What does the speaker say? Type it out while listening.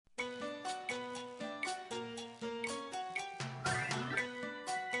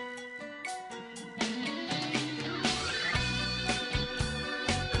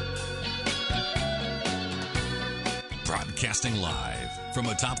Broadcasting live from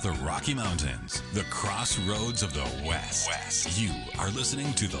atop the Rocky Mountains, the crossroads of the West. You are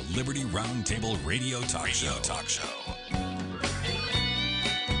listening to the Liberty Roundtable Radio Talk Show.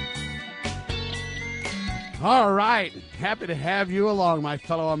 All right. Happy to have you along, my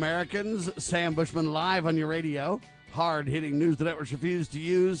fellow Americans. Sam Bushman live on your radio. Hard-hitting news the networks refuse to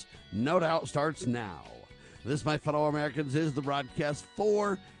use. No doubt starts now. This, my fellow Americans, is the broadcast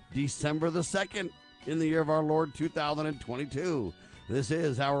for December the 2nd in the year of our Lord 2022. This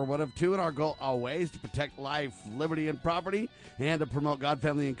is our one of two, and our goal always to protect life, liberty, and property, and to promote God,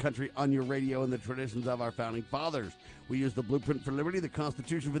 family, and country on your radio and the traditions of our founding fathers. We use the Blueprint for Liberty, the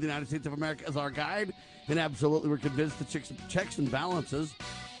Constitution for the United States of America, as our guide, and absolutely we're convinced the checks and balances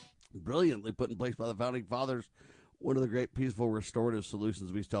brilliantly put in place by the founding fathers, one of the great peaceful restorative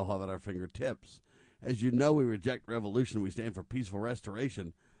solutions we still have at our fingertips. As you know, we reject revolution. We stand for peaceful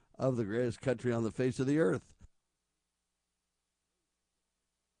restoration of the greatest country on the face of the earth.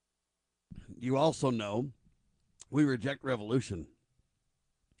 You also know we reject revolution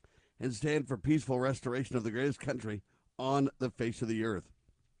and stand for peaceful restoration of the greatest country on the face of the earth.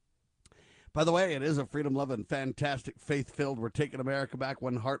 By the way, it is a freedom-loving, fantastic, faith-filled, we're taking America back,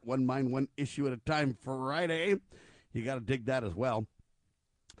 one heart, one mind, one issue at a time Friday. You got to dig that as well.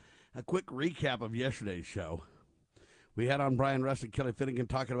 A quick recap of yesterday's show. We had on Brian Rust and Kelly Finnegan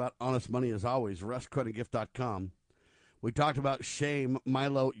talking about honest money as always, rustcoinandgift.com. We talked about shame,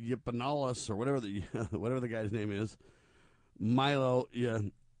 Milo Yiannopoulos, or whatever the guy's name is. Milo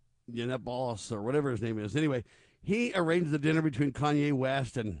Yiannopoulos, or whatever his name is. Anyway, he arranged the dinner between Kanye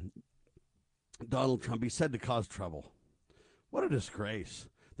West and Donald Trump. He said to cause trouble. What a disgrace.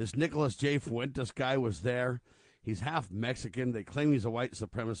 This Nicholas J. Fuentes guy was there. He's half Mexican. They claim he's a white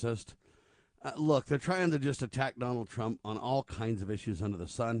supremacist. Look, they're trying to just attack Donald Trump on all kinds of issues under the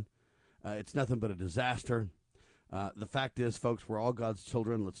sun. It's nothing but a disaster. The fact is, folks, we're all God's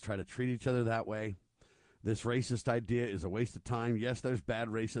children. Let's try to treat each other that way. This racist idea is a waste of time. Yes, there's bad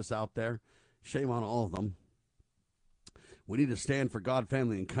racists out there. Shame on all of them. We need to stand for God,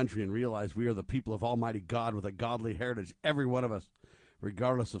 family, and country and realize we are the people of Almighty God with a godly heritage, every one of us,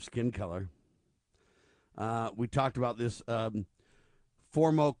 regardless of skin color. We talked about this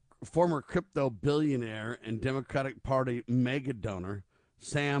former crypto billionaire and Democratic Party mega donor,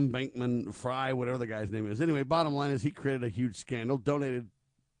 Sam Bankman-Fried, whatever the guy's name is. Anyway, bottom line is he created a huge scandal, donated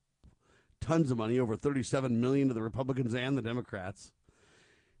tons of money, over $37 million to the Republicans and the Democrats.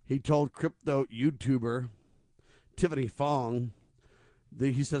 He told crypto YouTuber Tiffany Fong,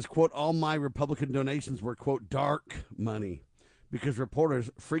 he says, quote, all my Republican donations were, quote, dark money because reporters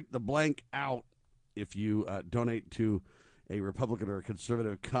freak the blank out if you donate to a Republican or a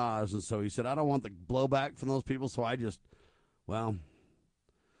conservative cause. And so he said, I don't want the blowback from those people, so I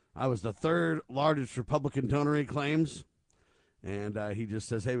was the third largest Republican donor, he claims. And he just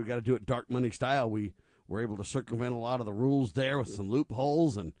says, hey, we got to do it dark money style. We were able to circumvent a lot of the rules there with some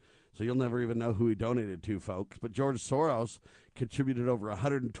loopholes, and so you'll never even know who he donated to, folks. But George Soros contributed over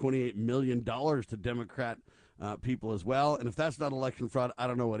 $128 million to Democrat people as well. And if that's not election fraud, I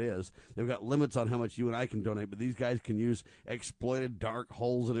don't know what is. They've got limits on how much you and I can donate, but these guys can use exploited dark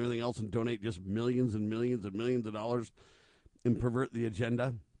holes and everything else and donate just millions and millions and millions of dollars and pervert the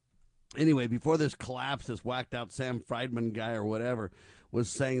agenda. Anyway, before this collapse, this whacked out Sam Friedman guy or whatever was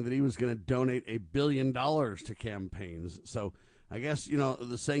saying that he was going to donate $1 billion to campaigns. So I guess,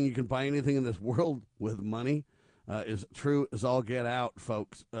 the saying you can buy anything in this world with money is true as all get out,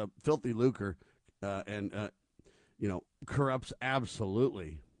 folks. Filthy lucre and corrupts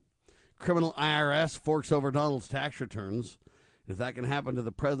absolutely. Criminal IRS forks over Donald's tax returns. If that can happen to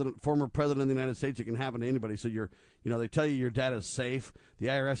the former president of the United States, it can happen to anybody. So they tell you your data is safe. The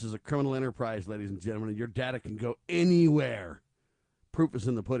IRS is a criminal enterprise, ladies and gentlemen, and your data can go anywhere. Proof is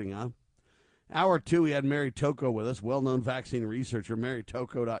in the pudding, huh? Hour 2, we had Mary Tocco with us, well-known vaccine researcher,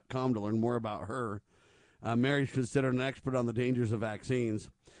 marytocco.com, to learn more about her. Mary's considered an expert on the dangers of vaccines.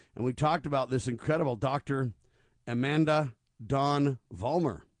 And we talked about this incredible Dr. Amanda Dawn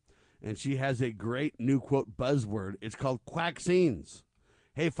Vollmer. And she has a great new, quote, buzzword. It's called quackscenes.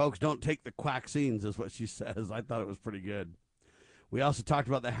 Hey, folks, don't take the quackscenes, is what she says. I thought it was pretty good. We also talked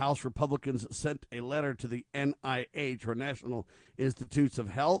about the House Republicans sent a letter to the NIH, or National Institutes of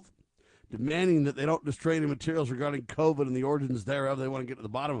Health, demanding that they don't destroy any materials regarding COVID and the origins thereof. They want to get to the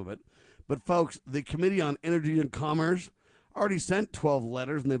bottom of it. But, folks, the Committee on Energy and Commerce already sent 12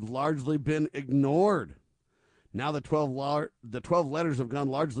 letters, and they've largely been ignored. Now the 12 letters have gone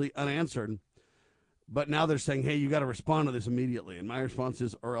largely unanswered. But now they're saying, hey, you got to respond to this immediately. And my response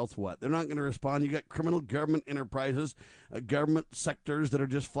is, or else what? They're not going to respond. You got criminal government enterprises, government sectors that are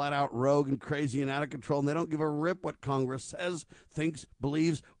just flat out rogue and crazy and out of control, and they don't give a rip what Congress says, thinks,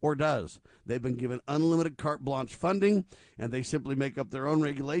 believes, or does. They've been given unlimited carte blanche funding, and they simply make up their own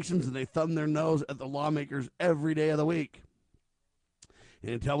regulations, and they thumb their nose at the lawmakers every day of the week.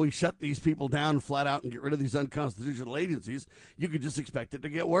 And until we shut these people down flat out and get rid of these unconstitutional agencies, you could just expect it to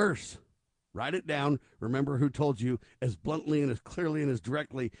get worse. Write it down. Remember who told you as bluntly and as clearly and as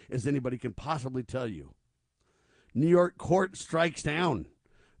directly as anybody can possibly tell you. New York court strikes down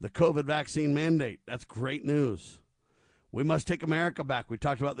the COVID vaccine mandate. That's great news. We must take America back. We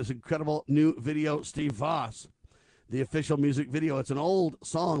talked about this incredible new video, Steve Voss, the official music video. It's an old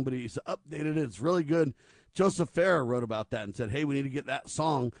song, but he's updated it. It's really good. Joseph Farah wrote about that and said, hey, we need to get that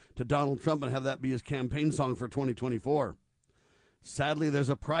song to Donald Trump and have that be his campaign song for 2024. Sadly, there's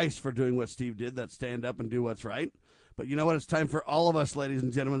a price for doing what Steve did, that stand up and do what's right. But you know what? It's time for all of us, ladies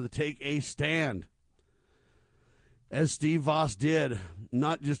and gentlemen, to take a stand. As Steve Voss did,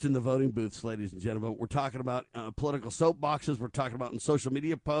 not just in the voting booths, ladies and gentlemen. We're talking about political soapboxes. We're talking about in social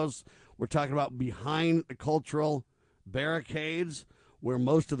media posts. We're talking about behind the cultural barricades, where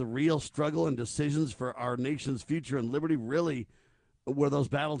most of the real struggle and decisions for our nation's future and liberty really, where those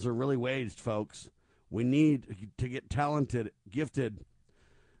battles are really waged, folks. We need to get talented, gifted,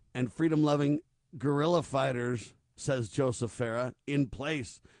 and freedom-loving guerrilla fighters, says Joseph Farah, in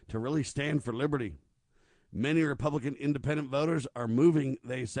place to really stand for liberty. Many Republican independent voters are moving,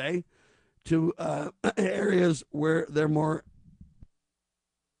 they say, to areas where they're more,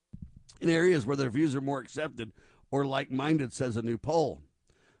 in areas where their views are more accepted or like-minded, says a new poll.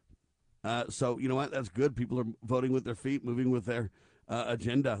 So, you know what? That's good. People are voting with their feet, moving with their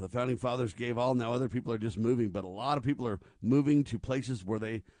agenda. The Founding Fathers gave all. Now other people are just moving. But a lot of people are moving to places where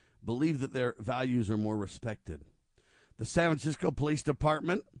they believe that their values are more respected. The San Francisco Police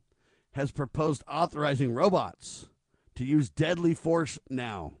Department has proposed authorizing robots to use deadly force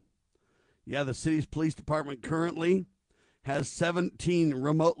now. Yeah, the city's police department currently has 17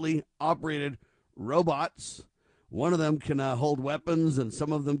 remotely operated robots. One of them can hold weapons, and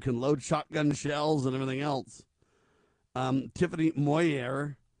some of them can load shotgun shells and everything else. Tiffany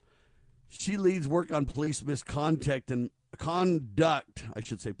Moyer, she leads work on police misconduct and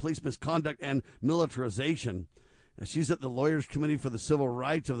police misconduct and militarization. She's at the Lawyers Committee for the Civil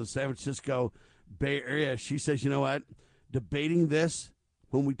Rights of the San Francisco Bay Area. She says, you know what, debating this,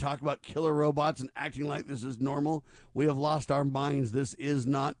 when we talk about killer robots and acting like this is normal, we have lost our minds. This is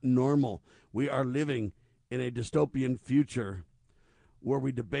not normal. We are living in a dystopian future where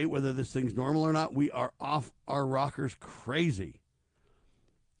we debate whether this thing's normal or not. We are off our rockers crazy.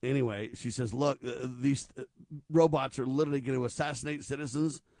 Anyway, she says, look, these robots are literally going to assassinate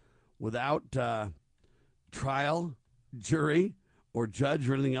citizens without trial, jury, or judge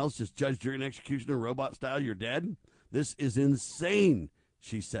or anything else. Just judge, jury, and executioner, robot style, you're dead. This is insane,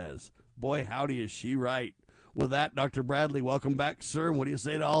 she says. Boy, howdy, is she right. With that, Dr. Bradley, welcome back, sir. What do you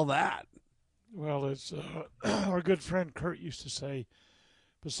say to all that? Well, it's our good friend Kurt used to say,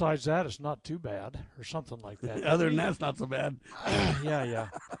 besides that, it's not too bad, or something like that. Other than that, it's not so bad. Yeah.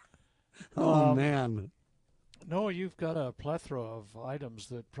 Oh, man. No, you've got a plethora of items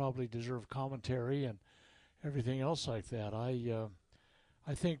that probably deserve commentary and everything else like that.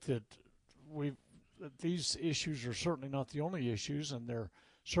 I think that these issues are certainly not the only issues, and they're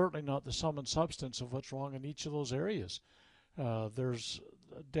certainly not the sum and substance of what's wrong in each of those areas. There's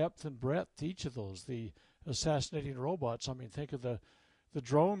depth and breadth to each of those. The assassinating robots, I mean, think of the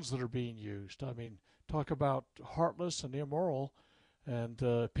drones that are being used. I mean, talk about heartless and immoral and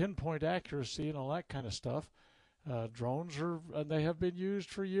pinpoint accuracy and all that kind of stuff. Drones they have been used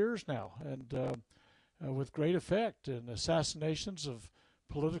for years now, and with great effect in assassinations of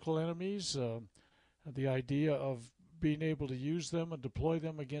political enemies. The idea of being able to use them and deploy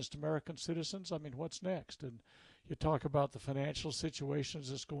them against American citizens. I mean, what's next? And you talk about the financial situations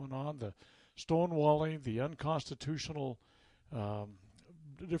that's going on, the stonewalling, the unconstitutional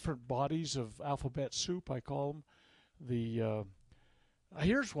different bodies of alphabet soup, I call them.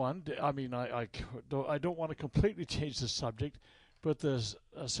 Here's one. I mean, I don't want to completely change the subject, but the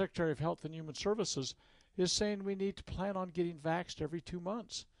Secretary of Health and Human Services is saying we need to plan on getting vaxxed every 2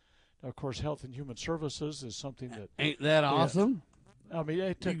 months. Now, of course, Health and Human Services is something that... Ain't that awesome? I mean,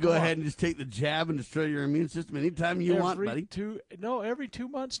 you go ahead and just take the jab and destroy your immune system anytime you want, buddy. Every 2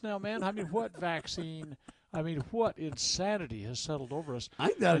 months now, man. I mean, what vaccine... I mean, what insanity has settled over us?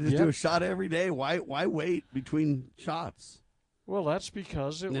 I got to just do a shot every day. Why wait between shots? Well, that's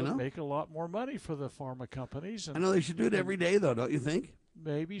because it would make a lot more money for the pharma companies. And, I know they should do it every day, though, don't you think?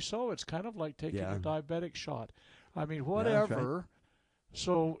 maybe so. It's kind of like taking Yeah. a diabetic shot. I mean, that's whatever. right.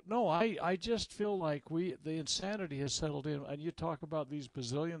 So, no, I just feel like the insanity has settled in. And you talk about these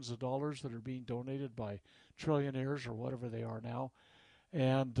bazillions of dollars that are being donated by trillionaires or whatever they are now.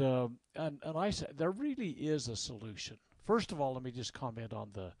 And I said there really is a solution. First of all, let me just comment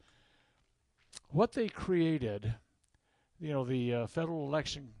on what they created. The federal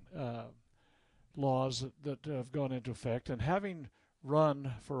election laws that have gone into effect, and having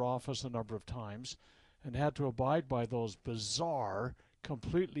run for office a number of times, and had to abide by those bizarre,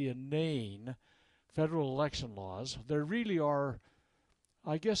 completely inane federal election laws. There really are,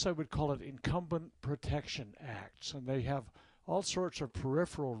 I guess I would call it incumbent protection acts, and they have all sorts of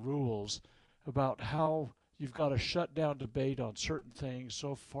peripheral rules about how you've got to shut down debate on certain things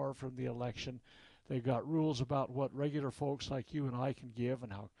so far from the election. They've got rules about what regular folks like you and I can give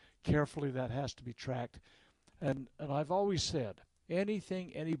and how carefully that has to be tracked. And I've always said,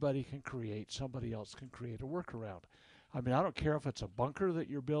 anything anybody can create, somebody else can create a workaround. I mean, I don't care if it's a bunker that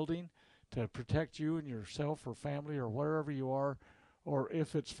you're building to protect you and yourself or family or wherever you are, or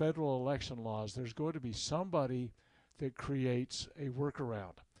if it's federal election laws, there's going to be somebody that creates a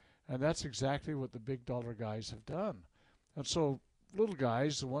workaround. And that's exactly what the big dollar guys have done. And so little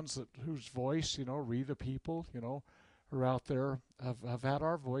guys, the ones whose voice, we the people, are out there, have had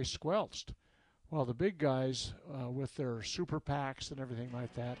our voice squelched. While the big guys, with their super PACs and everything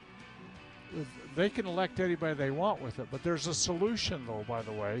like that, they can elect anybody they want with it. But there's a solution, though, by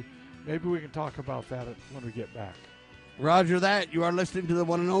the way. Maybe we can talk about that when we get back. Roger that. You are listening to the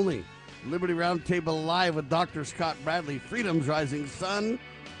one and only Liberty Roundtable Live with Dr. Scott Bradley,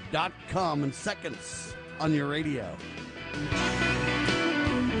 freedomsrisingsun.com in seconds on your radio.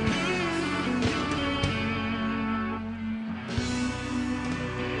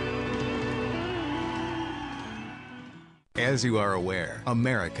 As you are aware,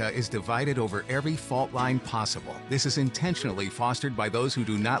 America is divided over every fault line possible. This is intentionally fostered by those who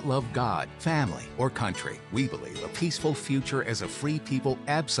do not love God, family, or country. We believe a peaceful future as a free people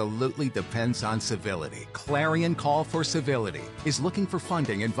absolutely depends on civility. Clarion Call for Civility is looking for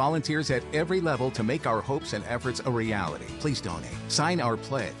funding and volunteers at every level to make our hopes and efforts a reality. Please donate, sign our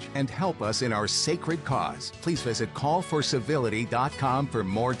pledge, and help us in our sacred cause. Please visit callforcivility.com for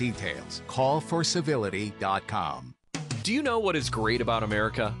more details. Callforcivility.com. Do you know what is great about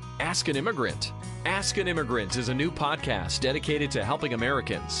America? Ask an Immigrant. Ask an Immigrant is a new podcast dedicated to helping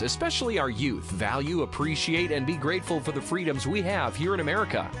Americans, especially our youth, value, appreciate, and be grateful for the freedoms we have here in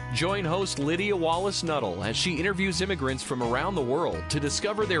America. Join host Lydia Wallace Nuttall as she interviews immigrants from around the world to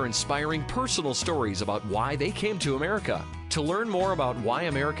discover their inspiring personal stories about why they came to America. To learn more about why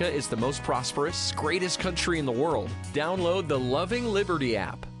America is the most prosperous, greatest country in the world, download the Loving Liberty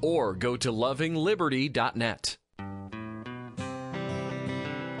app or go to lovingliberty.net.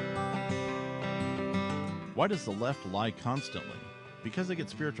 Why does the left lie constantly? Because they get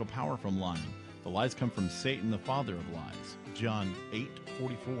spiritual power from lying. The lies come from Satan, the father of lies. John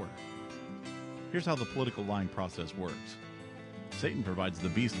 8:44. Here's how the political lying process works. Satan provides the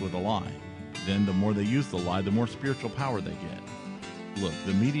beast with a lie. Then the more they use the lie, the more spiritual power they get. Look,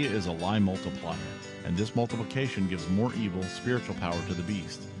 the media is a lie multiplier, and this multiplication gives more evil spiritual power to the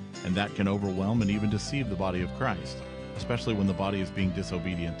beast, and that can overwhelm and even deceive the body of Christ, especially when the body is being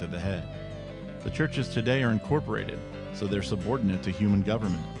disobedient to the head. The churches today are incorporated, so they're subordinate to human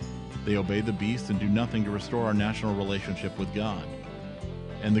government. They obey the beast and do nothing to restore our national relationship with God.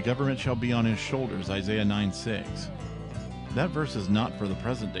 And the government shall be on his shoulders, Isaiah 9:6. That verse is not for the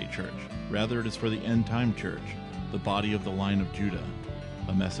present-day church. Rather, it is for the end-time church, the body of the line of Judah.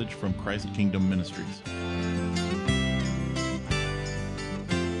 A message from Christ Kingdom Ministries.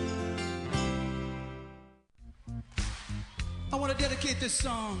 I want to dedicate this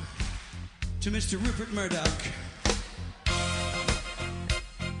song to Mr. Rupert Murdoch.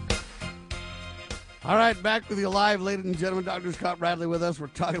 All right, back with you live, ladies and gentlemen. Dr. Scott Bradley with us. We're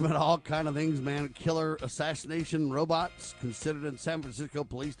talking about all kind of things, man. Killer assassination robots considered in San Francisco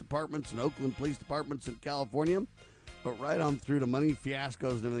police departments and Oakland police departments in California, but right on through to money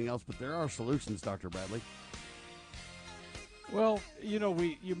fiascos and everything else. But there are solutions, Dr. Bradley. Well,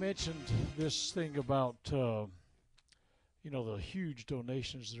 you mentioned this thing about the huge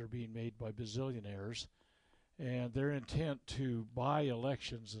donations that are being made by bazillionaires and their intent to buy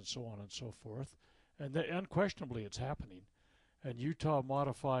elections and so on and so forth. And unquestionably it's happening. And Utah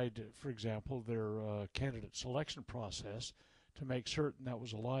modified, for example, their candidate selection process to make certain that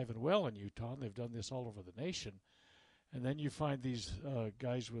was alive and well in Utah. And they've done this all over the nation. And then you find these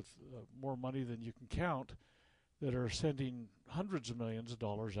guys with more money than you can count that are sending hundreds of millions of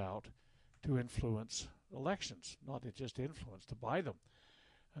dollars out to influence elections, not just influence, to buy them.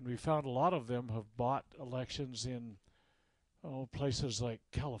 And we found a lot of them have bought elections in places like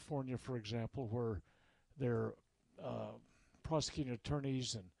California, for example, where their prosecuting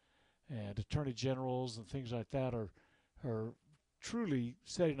attorneys and attorney generals and things like that are truly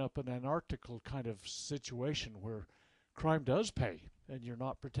setting up an anarchical kind of situation where crime does pay, and you're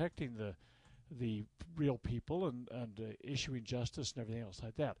not protecting the real people and issuing justice and everything else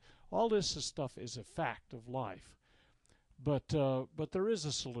like that. All this stuff is a fact of life, but there is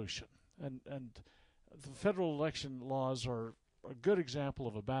a solution, and the federal election laws are a good example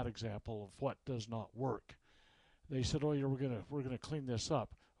of a bad example of what does not work. They said, "Oh, yeah, we're gonna clean this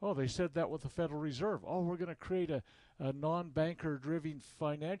up." Oh, they said that with the Federal Reserve. Oh, we're going to create a non-banker-driven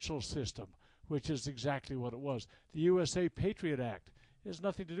financial system, which is exactly what it was. The USA Patriot Act has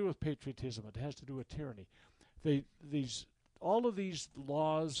nothing to do with patriotism. It has to do with tyranny. All of these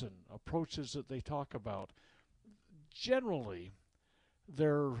laws and approaches that they talk about, generally,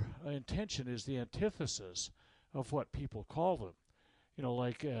 their intention is the antithesis of what people call them.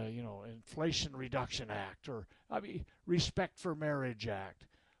 Like Inflation Reduction Act, or Respect for Marriage Act.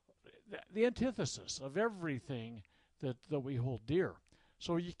 The antithesis of everything that we hold dear.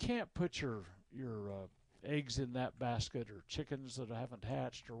 So you can't put your eggs in that basket, or chickens that haven't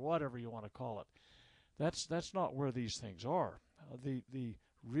hatched, or whatever you want to call it. That's not where these things are. The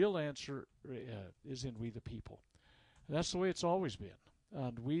real answer is in we the people. And that's the way it's always been.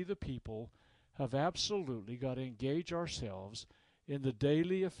 And we the people have absolutely got to engage ourselves in the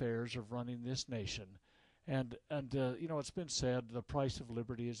daily affairs of running this nation. And it's been said the price of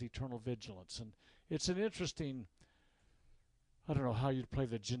liberty is eternal vigilance. And it's an interesting, I don't know how you'd play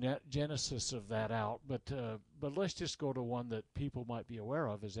the genesis of that out, but let's just go to one that people might be aware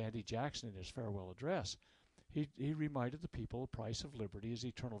of, as Andy Jackson in his farewell address. He reminded the people the price of liberty is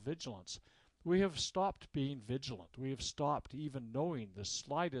eternal vigilance. We have stopped being vigilant. We have stopped even knowing the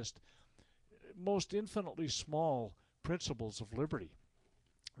slightest, most infinitely small principles of liberty.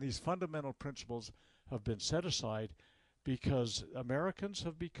 These fundamental principles have been set aside because Americans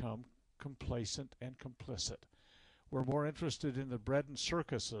have become complacent and complicit. We're more interested in the bread and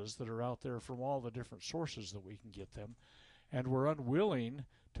circuses that are out there from all the different sources that we can get them, and we're unwilling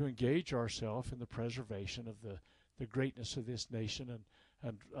to engage ourselves in the preservation of the greatness of this nation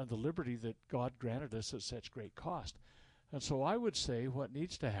and the liberty that God granted us at such great cost. And so I would say what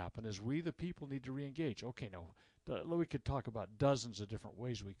needs to happen is we the people need to re-engage. Okay, now we could talk about dozens of different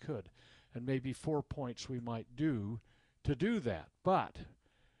ways we could, and maybe 4 points we might do to do that. But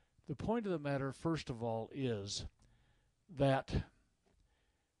the point of the matter, first of all, is that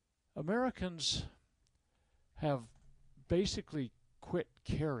Americans have basically quit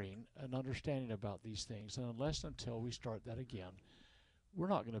caring and understanding about these things, and unless until we start that again, we're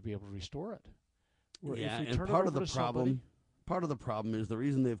not going to be able to restore it. And part of the problem is the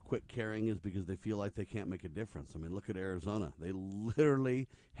reason they've quit caring is because they feel like they can't make a difference. I mean, look at Arizona. They literally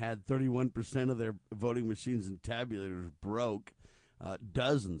had 31% of their voting machines and tabulators broke,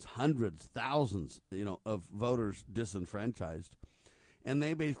 dozens, hundreds, thousands, of voters disenfranchised. And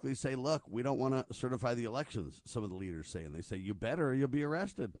they basically say, look, we don't want to certify the elections, some of the leaders say. And they say, you better or you'll be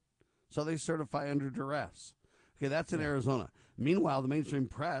arrested. So they certify under duress. Okay, that's in Arizona. Meanwhile, the mainstream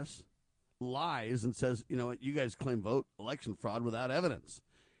press lies and says, you know what, you guys claim vote election fraud without evidence.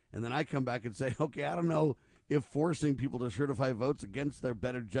 And then I come back and say, okay, I don't know if forcing people to certify votes against their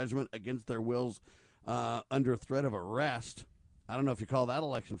better judgment, against their wills, under threat of arrest, I don't know if you call that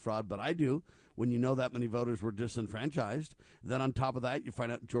election fraud, but I do. When you know that many voters were disenfranchised, then on top of that, you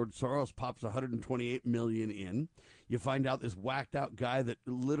find out George Soros pops $128 million in. You find out this whacked out guy that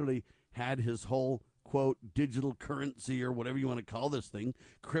literally had his whole, quote, digital currency or whatever you want to call this thing,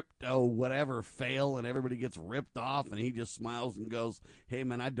 crypto, whatever, fail, and everybody gets ripped off, and he just smiles and goes, hey,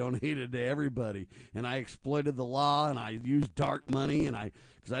 man, I donated to everybody, and I exploited the law, and I used dark money, and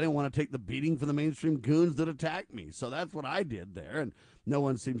because I didn't want to take the beating from the mainstream goons that attacked me. So that's what I did there, and no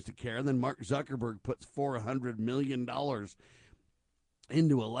one seems to care. And then Mark Zuckerberg puts $400 million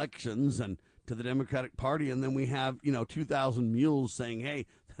into elections and to the Democratic Party, and then we have, 2,000 mules saying, hey,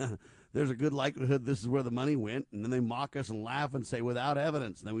 there's a good likelihood this is where the money went, and then they mock us and laugh and say without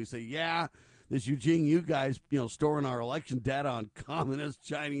evidence. And then we say, yeah, this Eugene, you guys, storing our election data on communist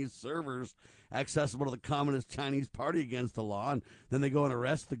Chinese servers accessible to the Communist Chinese Party against the law. And then they go and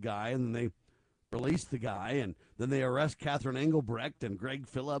arrest the guy, and then they release the guy, and then they arrest Catherine Engelbrecht and Greg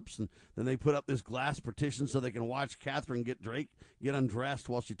Phillips, and then they put up this glass partition so they can watch Catherine get undressed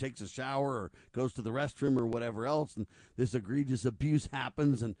while she takes a shower or goes to the restroom or whatever else, and this egregious abuse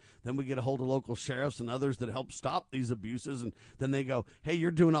happens, and then we get a hold of local sheriffs and others that help stop these abuses, and then they go, hey,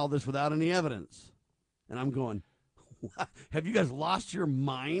 you're doing all this without any evidence. And I'm going, Have you guys lost your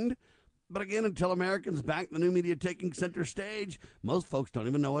mind? But again, until Americans back the new media taking center stage, most folks don't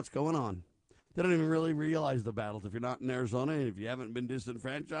even know what's going on. They don't even really realize the battles. If you're not in Arizona and if you haven't been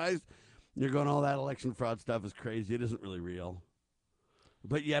disenfranchised, you're going, all that election fraud stuff is crazy. It isn't really real.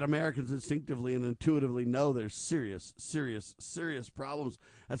 But yet Americans instinctively and intuitively know there's serious, serious, serious problems.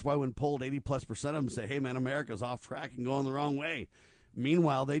 That's why when polled, 80+% of them say, hey, man, America's off track and going the wrong way.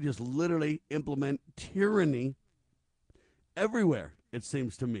 Meanwhile, they just literally implement tyranny everywhere, it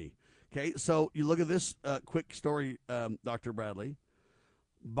seems to me. Okay, so you look at this quick story, Dr. Bradley.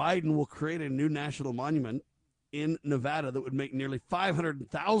 Biden will create a new national monument in Nevada that would make nearly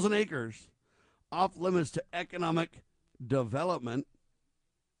 500,000 acres off limits to economic development,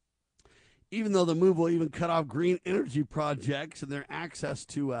 even though the move will even cut off green energy projects and their access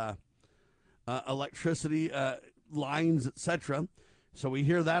to electricity lines, etc. So we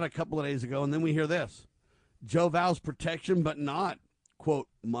hear that a couple of days ago, and then we hear this. Joe vows protection but not, quote,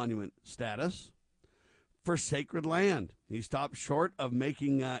 monument status for sacred land. He stopped short of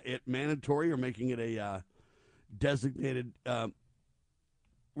making it mandatory or making it a designated,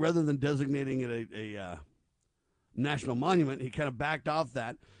 rather than designating it a national monument. He kind of backed off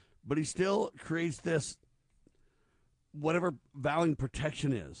that, but he still creates this, whatever vowing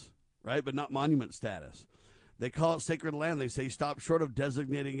protection is, right, but not monument status. They call it sacred land. They say stop short of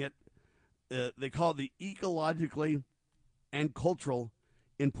designating it. They call it the ecologically and cultural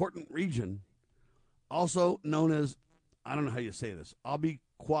important region, also known as, I don't know how you say this,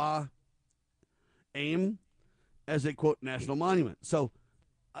 Abiqua Aim, as a, quote, national monument. So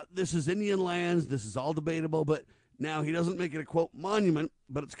this is Indian lands. This is all debatable, but now he doesn't make it a, quote, monument,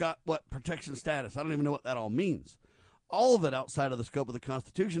 but it's got, what, protection status. I don't even know what that all means. All of it outside of the scope of the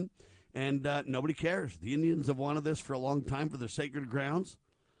Constitution, and nobody cares. The Indians have wanted this for a long time for their sacred grounds.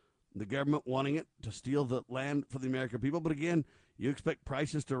 The government wanting it to steal the land for the American people. But again, you expect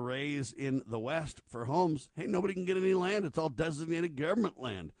prices to raise in the West for homes. Hey, nobody can get any land. It's all designated government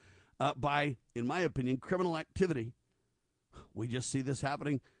land by, in my opinion, criminal activity. We just see this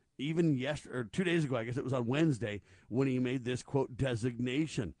happening even yesterday, or 2 days ago, I guess it was on Wednesday, when he made this, quote,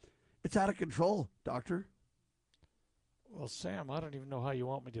 designation. It's out of control, Doctor. Well, Sam, I don't even know how you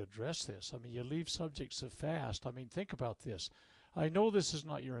want me to address this. I mean, you leave subjects so fast. I mean, think about this. I know this is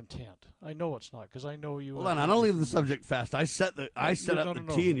not your intent. I know it's not, because I know you. Hold on, I don't leave the subject fast. I set up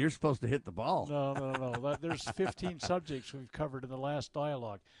the tee, and you're supposed to hit the ball. No. There's 15 subjects we've covered in the last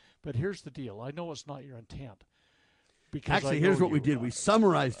dialogue. But here's the deal. I know it's not your intent. Actually, here's what we did. We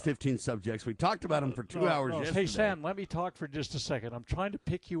summarized 15 subjects. We talked about them for 2 hours yesterday. Hey, Sam, let me talk for just a second. I'm trying to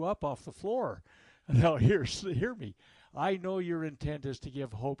pick you up off the floor. Now, hear me. I know your intent is to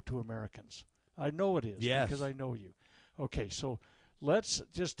give hope to Americans. I know it is, yes, because I know you. Okay, so let's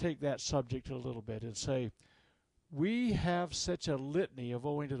just take that subject a little bit and say we have such a litany of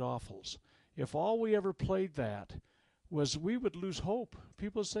owing-it awfuls. If all we ever played that was, we would lose hope.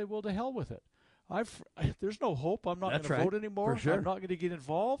 People would say, well, to hell with it. There's no hope. I'm not going to vote anymore. For sure. I'm not going to get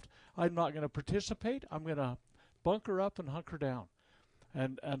involved. I'm not going to participate. I'm going to bunker up and hunker down.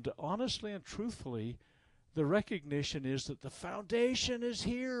 And honestly and truthfully, the recognition is that the foundation is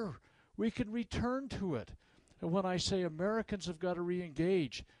here. We can return to it. And when I say Americans have got to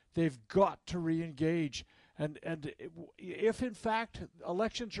re-engage, they've got to re-engage. And if, in fact,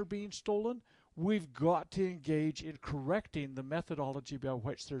 elections are being stolen, we've got to engage in correcting the methodology by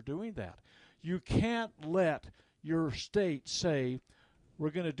which they're doing that. You can't let your state say, we're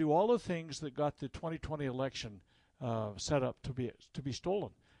going to do all the things that got the 2020 election set up to be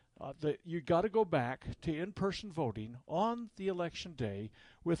stolen. You got to go back to in-person voting on the election day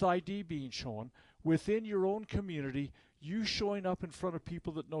with ID being shown within your own community, you showing up in front of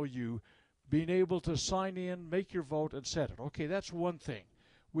people that know you, being able to sign in, make your vote, and set it. Okay, that's one thing.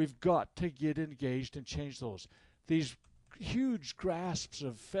 We've got to get engaged and change those. These huge grasps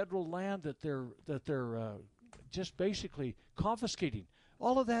of federal land that they're just basically confiscating.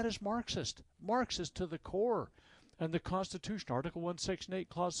 All of that is Marxist to the core. And the Constitution, Article 1, Section 8,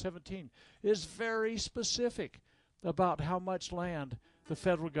 Clause 17, is very specific about how much land the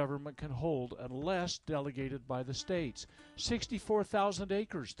federal government can hold unless delegated by the states. 64,000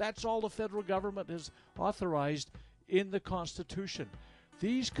 acres. That's all the federal government has authorized in the Constitution.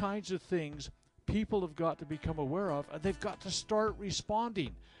 These kinds of things people have got to become aware of, and they've got to start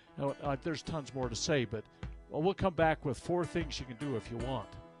responding. Now, there's tons more to say, but we'll come back with 4 things you can do if you want.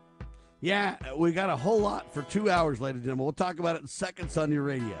 Yeah, we got a whole lot for 2 hours, ladies and gentlemen. We'll talk about it in seconds on your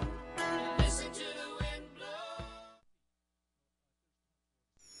radio.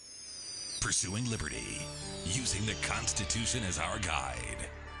 Pursuing liberty, using the Constitution as our guide.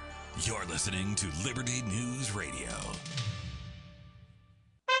 You're listening to Liberty News Radio.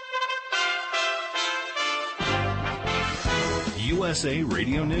 USA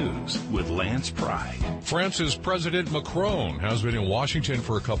Radio News with Lance Pride. France's President Macron has been in Washington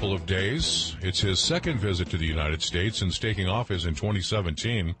for a couple of days. It's his second visit to the United States since taking office in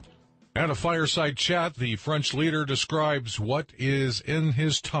 2017. And a fireside chat, the French leader describes what is in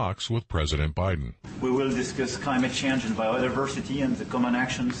his talks with President Biden. We will discuss climate change and biodiversity and the common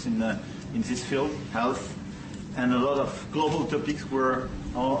actions in this field, health, and a lot of global topics where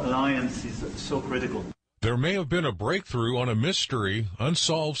our alliance is so critical. There may have been a breakthrough on a mystery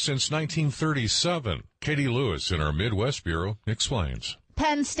unsolved since 1937. Katie Lewis in our Midwest Bureau explains.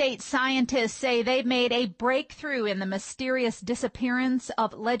 Penn State scientists say they've made a breakthrough in the mysterious disappearance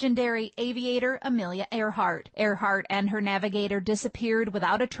of legendary aviator Amelia Earhart. Earhart and her navigator disappeared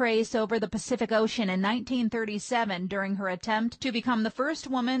without a trace over the Pacific Ocean in 1937 during her attempt to become the first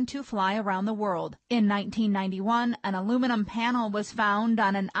woman to fly around the world. In 1991, an aluminum panel was found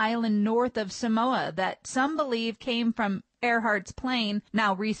on an island north of Samoa that some believe came from Earhart's plane.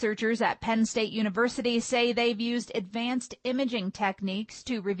 Now researchers at Penn State University say they've used advanced imaging techniques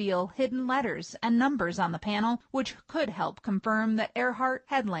to reveal hidden letters and numbers on the panel, which could help confirm that Earhart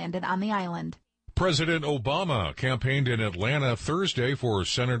had landed on the island. President Obama campaigned in Atlanta Thursday for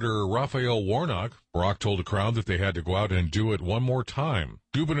Senator Raphael Warnock. Barack told the crowd that they had to go out and do it one more time.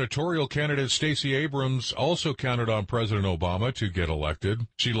 Gubernatorial candidate Stacey Abrams also counted on President Obama to get elected.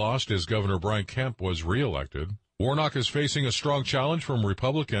 She lost as Governor Brian Kemp was reelected. Warnock is facing a strong challenge from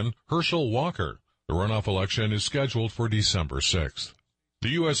Republican Herschel Walker. The runoff election is scheduled for December 6th. The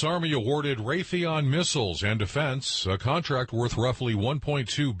U.S. Army awarded Raytheon Missiles and Defense a contract worth roughly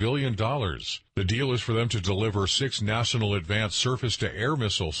 $1.2 billion. The deal is for them to deliver 6 National Advanced Surface-to-Air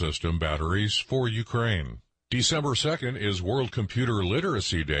Missile System batteries for Ukraine. December 2nd is World Computer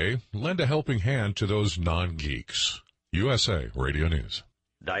Literacy Day. Lend a helping hand to those non-geeks. USA Radio News.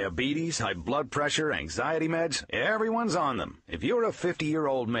 Diabetes, high blood pressure, anxiety meds, everyone's on them. If you're a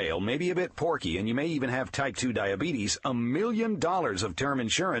 50-year-old male, maybe a bit porky, and you may even have type 2 diabetes, $1 million of term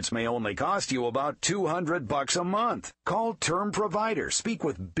insurance may only cost you about $200 a month. Call Term Provider. Speak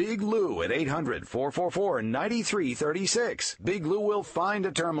with Big Lou at 800-444-9336. Big Lou will find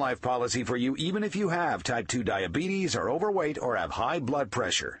a term life policy for you even if you have type 2 diabetes, are overweight, or have high blood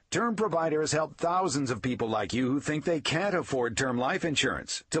pressure. Term Provider has helped thousands of people like you who think they can't afford term life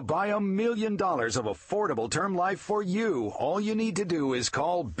insurance. To buy $1 million of affordable term life for you, all you need to do is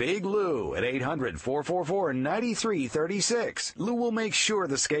call Big Lou at 800-444-9336. Lou will make sure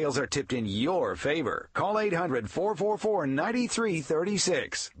the scales are tipped in your favor. Call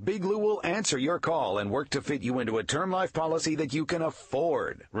 800-444-9336. Big Lou will answer your call and work to fit you into a term life policy that you can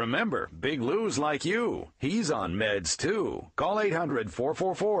afford. Remember, Big Lou's like you. He's on meds too. Call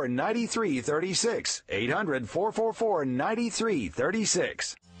 800-444-9336. 800-444-9336.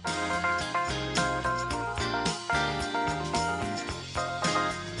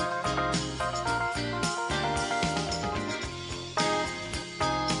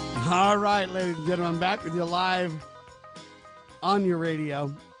 All right, ladies and gentlemen, I'm back with you live on your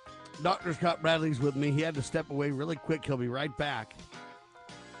radio. Dr. Scott Bradley's with me. He had to step away really quick. He'll be right back.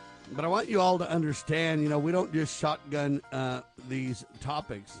 But I want you all to understand, we don't just shotgun these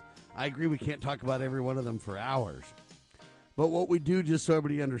topics. I agree we can't talk about every one of them for hours. But what we do, just so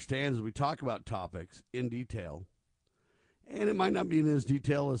everybody understands, is we talk about topics in detail. And it might not be in as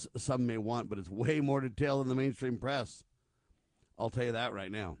detail as some may want, but it's way more detailed than the mainstream press. I'll tell you that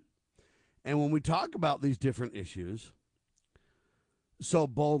right now. And when we talk about these different issues so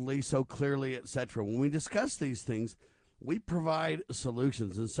boldly, so clearly, etc., when we discuss these things, we provide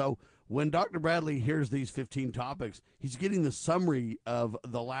solutions. And so when Dr. Bradley hears these 15 topics, he's getting the summary of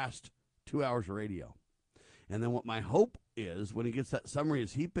the last 2 hours of radio. And then what my hope is, when he gets that summary,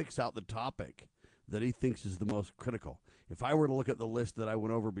 is he picks out the topic that he thinks is the most critical. If I were to look at the list that I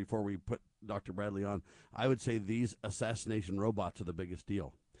went over before we put Dr. Bradley on, I would say these assassination robots are the biggest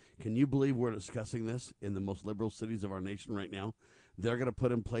deal. Can you believe we're discussing this in the most liberal cities of our nation right now? They're going to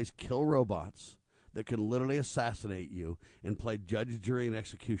put in place kill robots that can literally assassinate you and play judge, jury, and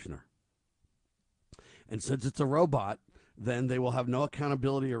executioner. And since it's a robot, then they will have no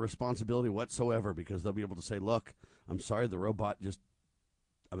accountability or responsibility whatsoever, because they'll be able to say, look, I'm sorry, the robot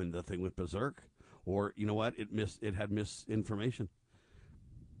the thing with Berserk, or you know what, it had misinformation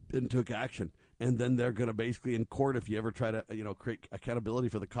and took action. And then they're going to basically, in court, if you ever try to, create accountability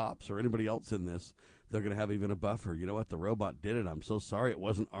for the cops or anybody else in this, they're going to have even a buffer. You know what, the robot did it. I'm so sorry, it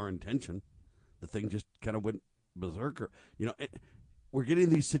wasn't our intention. The thing just kind of went berserker. we're getting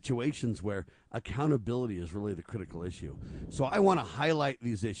these situations where accountability is really the critical issue. So I want to highlight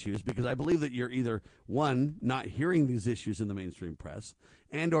these issues because I believe that you're either, one, not hearing these issues in the mainstream press,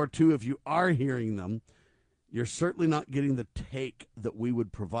 and or two, if you are hearing them, you're certainly not getting the take that we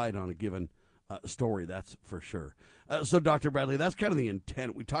would provide on a given story, that's for sure. So, Dr. Bradley, that's kind of the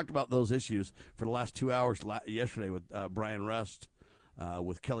intent. We talked about those issues for the last 2 hours yesterday with Brian Rust,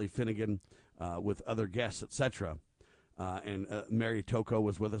 with Kelly Finnegan, with other guests, etc., and Mary Toko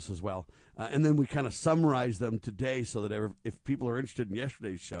was with us as well. And then we kind of summarized them today so that if people are interested in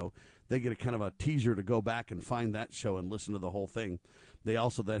yesterday's show, they get a kind of a teaser to go back and find that show and listen to the whole thing. They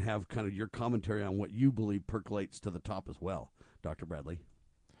also then have kind of your commentary on what you believe percolates to the top as well, Dr. Bradley.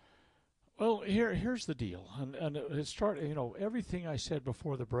 Well, here's the deal. And it started, everything I said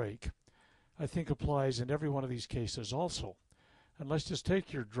before the break, I think applies in every one of these cases also. And let's just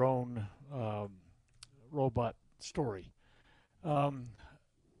take your drone robot story.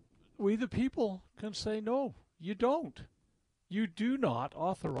 We the people can say, no, you don't. You do not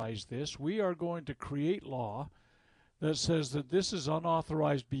authorize this. We are going to create law that says that this is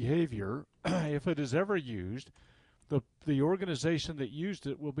unauthorized behavior. If it is ever used, the organization that used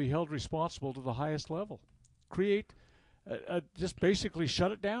it will be held responsible to the highest level. Just basically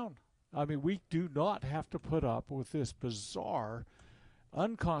shut it down. I mean, we do not have to put up with this bizarre,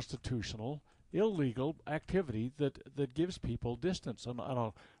 unconstitutional, illegal activity that gives people distance. And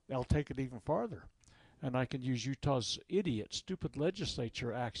I'll take it even farther. And I can use Utah's stupid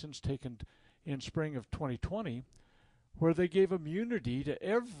legislature actions taken in spring of 2020, where they gave immunity to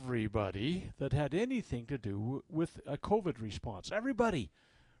everybody that had anything to do with a COVID response. Everybody,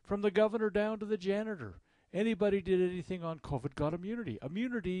 from the governor down to the janitor. Anybody did anything on COVID got immunity.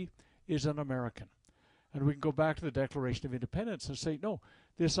 Immunity is un-American. And we can go back to the Declaration of Independence and say, no,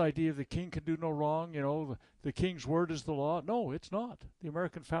 this idea of the king can do no wrong, the king's word is the law. No, it's not. The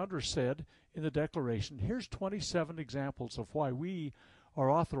American founders said in the Declaration, here's 27 examples of why we are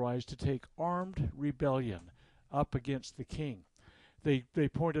authorized to take armed rebellion up against the king. They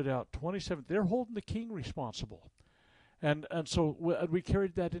pointed out 27. They're holding the king responsible. And so we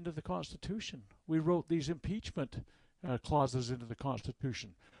carried that into the Constitution. We wrote these impeachment clauses into the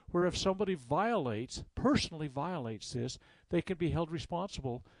Constitution, where if somebody personally violates this, they can be held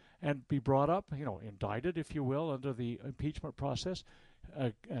responsible and be brought up, indicted, if you will, under the impeachment process,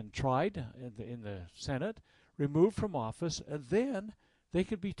 and tried in the Senate, removed from office, and then they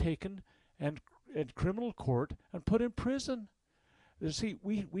could be taken and in criminal court and put in prison. You see,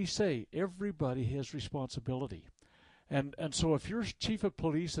 we say everybody has responsibility. And so if your chief of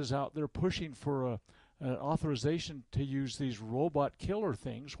police is out there pushing for an authorization to use these robot killer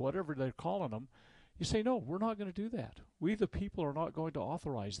things, whatever they're calling them, you say, no, we're not going to do that. We the people are not going to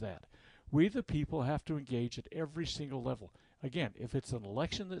authorize that. We the people have to engage at every single level. Again, if it's an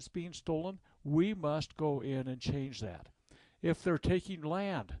election that's being stolen, we must go in and change that. If they're taking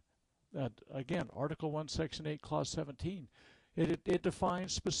land, again, Article 1, Section 8, Clause 17, it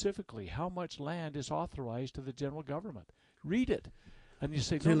defines specifically how much land is authorized to the general government. Read it. And you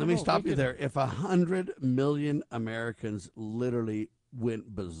say, let me stop you there. If 100 million Americans literally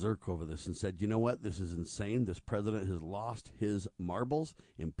went berserk over this and said, you know what, this is insane. This president has lost his marbles.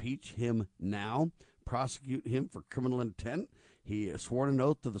 Impeach him now. Prosecute him for criminal intent. He has sworn an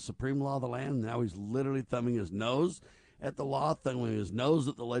oath to the supreme law of the land. Now he's literally thumbing his nose at the law, thumbing his nose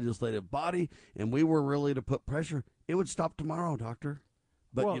at the legislative body, and we were really to put pressure. It would stop tomorrow, Doctor.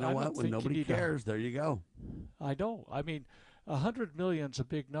 But well, you know what? When nobody cares, there you go. I know. I mean, 100 million's a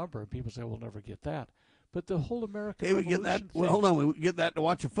big number, and people say we'll never get that. But the whole American Revolution we get that. Well, hold on. We get that to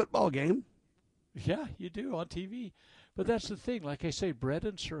watch a football game. Yeah, you do on TV. But that's the thing. Like I say, bread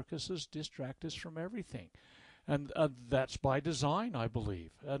and circuses distract us from everything, and that's by design, I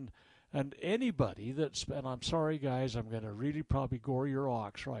believe. And anybody and I'm sorry, guys, I'm going to really probably gore your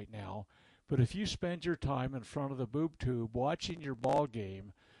ox right now, but if you spend your time in front of the boob tube watching your ball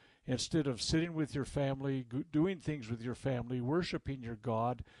game instead of sitting with your family, doing things with your family, worshiping your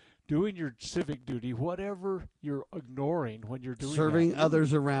God, doing your civic duty, whatever you're ignoring when you're doing serving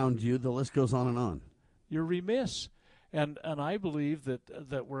others around you, the list goes on and on. You're remiss. And I believe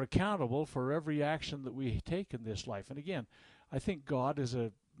that we're accountable for every action that we take in this life. And again, I think God is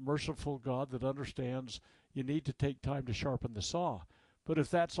a merciful God that understands you need to take time to sharpen the saw. But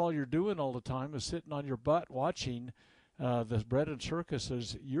if that's all you're doing all the time is sitting on your butt watching the bread and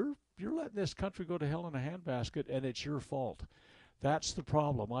circuses, you're letting this country go to hell in a handbasket, and it's your fault. That's the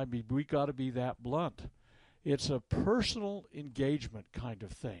problem. I mean, we got to be that blunt. It's a personal engagement kind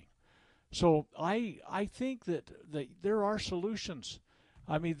of thing. So I think that there are solutions.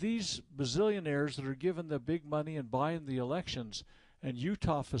 I mean, these bazillionaires that are given the big money and buying the elections And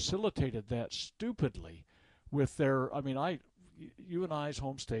Utah facilitated that stupidly with their, I mean, you and I's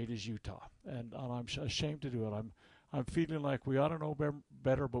home state is Utah, and I'm ashamed to do it. I'm feeling like we ought to know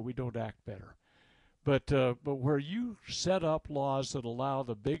better, but we don't act better. But where you set up laws that allow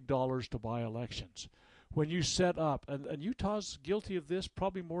the big dollars to buy elections, when you set up, and Utah's guilty of this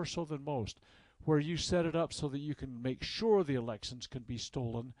probably more so than most, where you set it up so that you can make sure the elections can be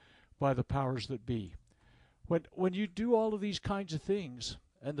stolen by the powers that be. When you do all of these kinds of things,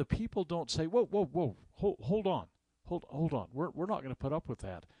 and the people don't say, whoa, hold on, we're not going to put up with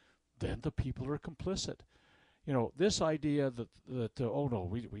that, then the people are complicit. You know, this idea that oh no,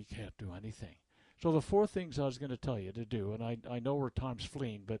 we can't do anything. So the 4 things I was going to tell you to do, and I know where time's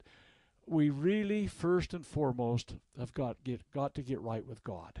fleeing, but we really, first and foremost, have got to get right with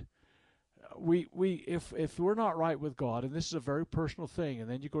God. If we're not right with God, and this is a very personal thing, and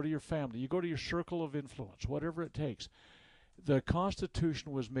then you go to your family, you go to your circle of influence, whatever it takes. The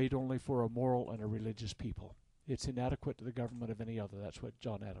Constitution was made only for a moral and a religious people. It's inadequate to the government of any other. That's what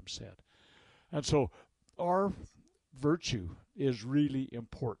John Adams said. And so our virtue is really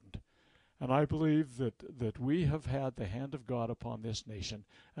important. And I believe that we have had the hand of God upon this nation,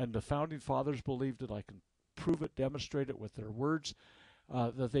 and the Founding Fathers believed it. I can prove it, demonstrate it with their words,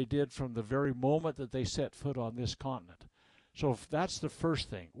 that they did from the very moment that they set foot on this continent. So if that's the first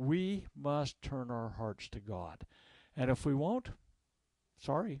thing. We must turn our hearts to God. And if we won't,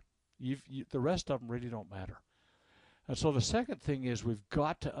 sorry, the rest of them really don't matter. And so the second thing is we've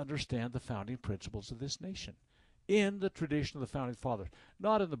got to understand the founding principles of this nation in the tradition of the Founding Fathers,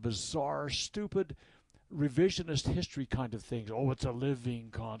 not in the bizarre, stupid, revisionist history kind of things. Oh, it's a living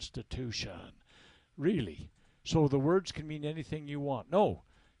Constitution. Really? So the words can mean anything you want. No,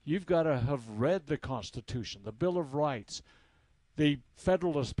 you've got to have read the Constitution, the Bill of Rights, the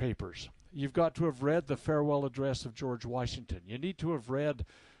Federalist Papers. You've got to have read the farewell address of George Washington. You need to have read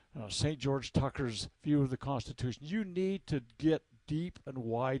St. George Tucker's view of the Constitution. You need to get deep and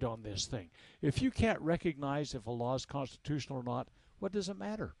wide on this thing. If you can't recognize if a law is constitutional or not, what does it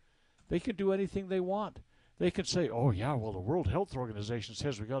matter? They can do anything they want. They can say, oh yeah, well the World Health Organization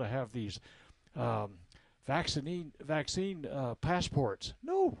says we got to have these vaccine passports.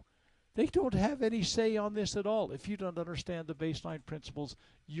 No, they don't have any say on this at all. If you don't understand the baseline principles,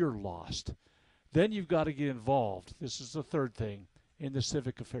 you're lost. Then you've got to get involved. This is the third thing. In the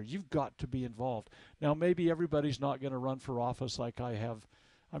civic affair. You've got to be involved. Now, maybe everybody's not going to run for office like I have.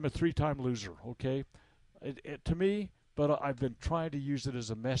 I'm a 3-time loser, okay? To me, but I've been trying to use it as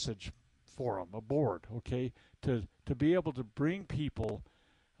a message for them, a board, okay, to be able to bring people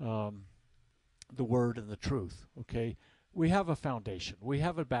the word and the truth, okay? We have a foundation. We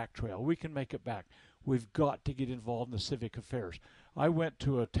have a back trail. We can make it back. We've got to get involved in the civic affairs. I went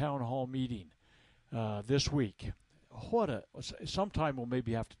to a town hall meeting this week. Sometime we'll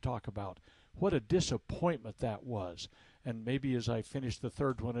maybe have to talk about what a disappointment that was. And maybe as I finish the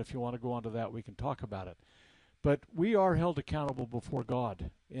third one, if you want to go on to that, we can talk about it. But we are held accountable before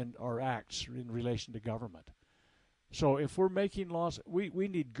God in our acts in relation to government. So if we're making laws, we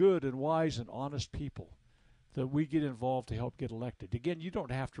need good and wise and honest people that we get involved to help get elected. Again, you don't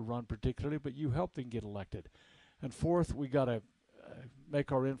have to run particularly, but you help them get elected. And fourth, we got to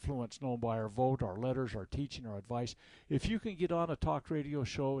make our influence known by our vote, our letters, our teaching, our advice. If you can get on a talk radio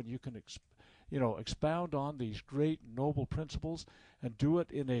show and you can expound on these great noble principles and do it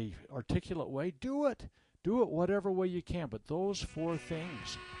in a articulate way, do it whatever way you can. But those 4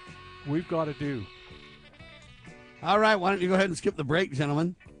 things we've got to do. All right, why don't you go ahead and skip the break,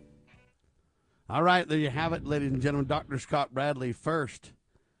 gentlemen? All right, there you have it, ladies and gentlemen. Dr. Scott Bradley first.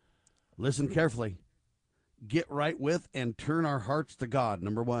 Listen carefully. Get right with and turn our hearts to God,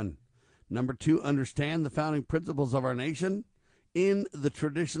 number 1. Number 2, understand the founding principles of our nation in the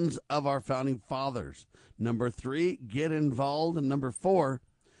traditions of our founding fathers. Number 3, get involved. And number 4,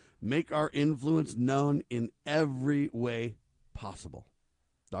 make our influence known in every way possible.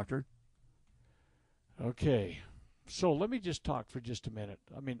 Doctor? Okay. So let me just talk for just a minute.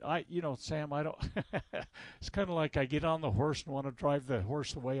 I mean, Sam, I don't, it's kind of like I get on the horse and want to drive the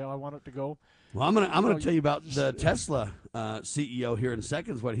horse the way I want it to go. Well, I'm gonna tell you about the Tesla CEO here in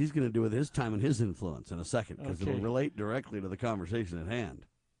seconds, what he's going to do with his time and his influence in a second, because it'll relate directly to the conversation at hand.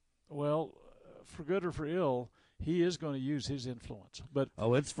 Well, for good or for ill, he is going to use his influence. But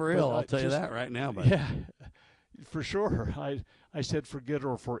it's for ill, I'll tell you that right now. Buddy. Yeah, for sure. I said for good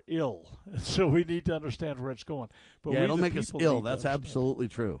or for ill. So we need to understand where it's going. But it'll make us ill. That's absolutely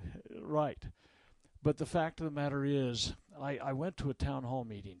true. Right. But the fact of the matter is, I went to a town hall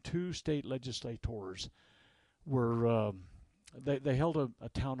meeting. 2 state legislators were, they held a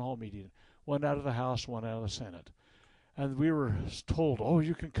town hall meeting, one out of the House, one out of the Senate. And we were told, oh,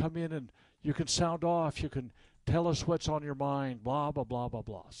 you can come in and you can sound off, you can tell us what's on your mind, blah, blah, blah, blah,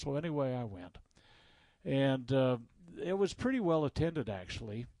 blah. So anyway, I went. And it was pretty well attended,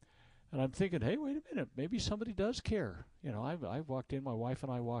 actually. And I'm thinking, hey, wait a minute, maybe somebody does care. You know, I walked in, my wife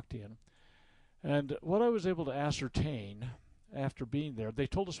and I walked in. And what I was able to ascertain after being there, they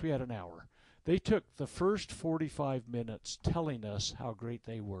told us we had an hour. They took the first 45 minutes telling us how great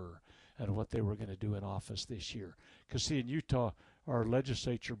they were and what they were going to do in office this year. Because, see, in Utah, our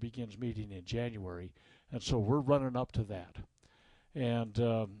legislature begins meeting in January, and so we're running up to that. And,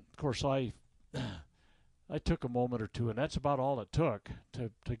 of course, I took a moment or two, and that's about all it took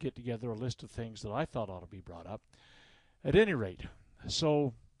to get together a list of things that I thought ought to be brought up. At any rate,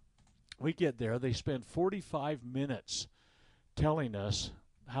 so we get there. They spend 45 minutes telling us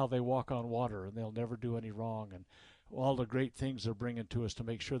how they walk on water and they'll never do any wrong and all the great things they're bringing to us to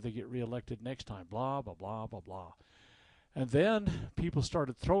make sure they get reelected next time, blah, blah, blah, blah, blah. And then people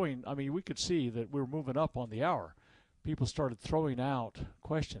started throwing, I mean, we could see that we were moving up on the hour. People started throwing out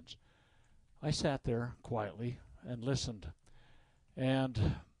questions. I sat there quietly and listened,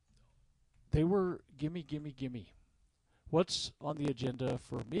 and they were gimme, gimme, gimme. What's on the agenda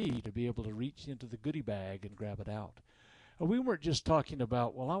for me to be able to reach into the goodie bag and grab it out? And we weren't just talking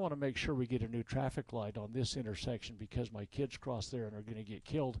about, well, I want to make sure we get a new traffic light on this intersection because my kids cross there and are going to get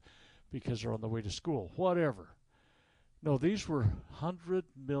killed because they're on the way to school, whatever. No, these were $100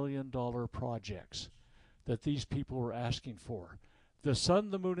 million projects that these people were asking for. The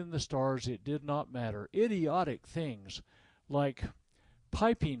sun, the moon, and the stars, it did not matter. Idiotic things like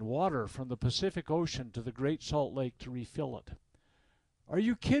piping water from the Pacific Ocean to the Great Salt Lake to refill it. Are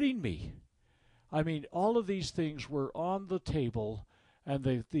you kidding me? I mean, all of these things were on the table, and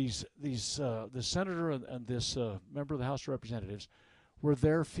the senator and this member of the House of Representatives were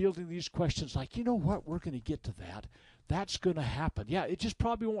there fielding these questions like, you know what, we're going to get to that. That's going to happen. Yeah, it just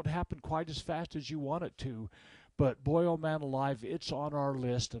probably won't happen quite as fast as you want it to, but boy, oh man alive, it's on our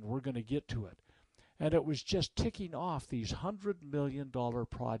list, and we're going to get to it. And it was just ticking off these $100 million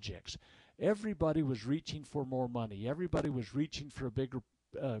projects. Everybody was reaching for more money. Everybody was reaching for a bigger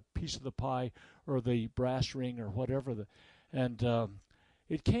piece of the pie or the brass ring or whatever.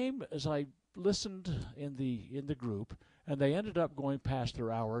 It came as I listened in the group, and they ended up going past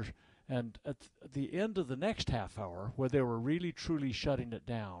their hours. And at the end of the next half hour, where they were really truly shutting it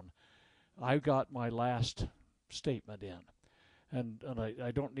down, I got my last statement in. And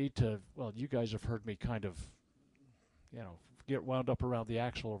I don't need to, well, you guys have heard me kind of, get wound up around the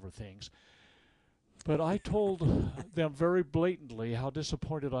axle over things. But I told them very blatantly how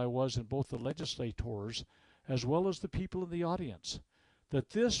disappointed I was in both the legislators as well as the people in the audience, that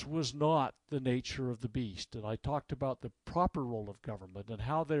this was not the nature of the beast. And I talked about the proper role of government and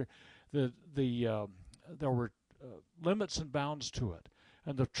how there were limits and bounds to it,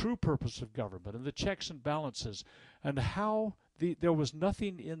 and the true purpose of government, and the checks and balances, and how there was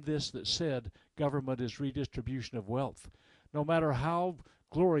nothing in this that said government is redistribution of wealth. No matter how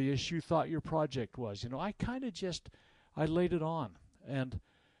glorious you thought your project was. I kind of I laid it on. And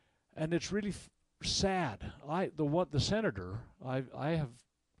it's really sad. The senator I have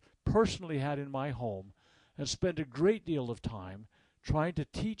personally had in my home and spent a great deal of time trying to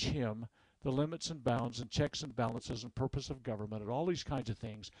teach him the limits and bounds and checks and balances and purpose of government and all these kinds of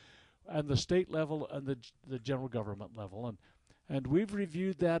things, and the state level and the general government level. And we've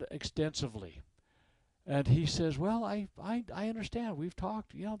reviewed that extensively. And he says, well, I understand. We've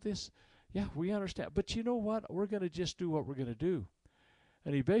talked, we understand. But you know what? We're going to just do what we're going to do.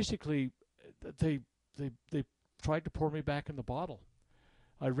 And he basically, they tried to pour me back in the bottle.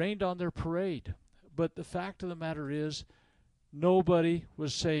 I rained on their parade. But the fact of the matter is, nobody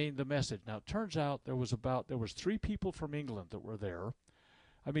was saying the message. Now, it turns out there was 3 people from England that were there.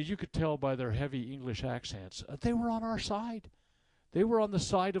 I mean, you could tell by their heavy English accents. They were on our side. They were on the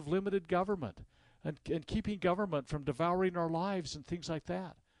side of limited government and keeping government from devouring our lives and things like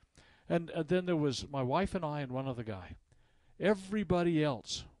that. And then there was my wife and I and one other guy. Everybody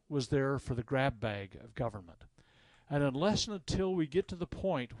else was there for the grab bag of government. And unless and until we get to the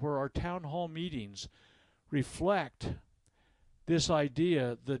point where our town hall meetings reflect this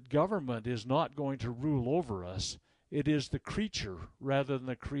idea that government is not going to rule over us, it is the creature rather than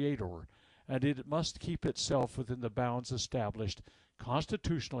the creator, and it must keep itself within the bounds established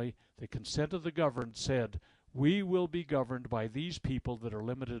constitutionally. The consent of the governed said, we will be governed by these people that are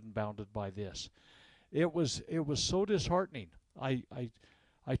limited and bounded by this. It was so disheartening.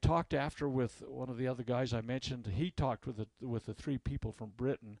 I talked after with one of the other guys I mentioned. He talked with the 3 people from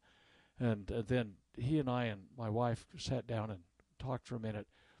Britain, and then he and I and my wife sat down and talked for a minute.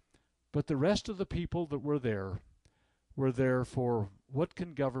 But the rest of the people that were there were there for what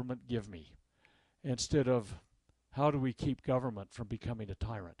can government give me, instead of how do we keep government from becoming a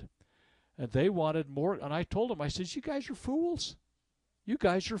tyrant. And they wanted more, and I told them, I says, you guys are fools. You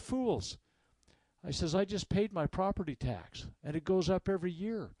guys are fools. I says, I just paid my property tax, and it goes up every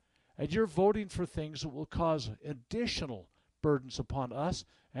year. And you're voting for things that will cause additional burdens upon us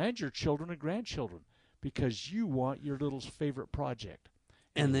and your children and grandchildren because you want your little favorite project.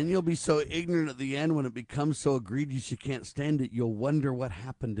 And then you'll be so ignorant at the end when it becomes so egregious you can't stand it, you'll wonder what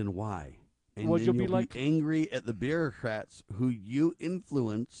happened and why. And well, then you'll be like angry at the bureaucrats who you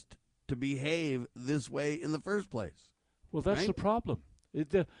influenced to behave this way in the first place. Well, that's right? the problem.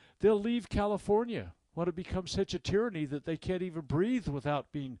 They'll leave California when it becomes such a tyranny that they can't even breathe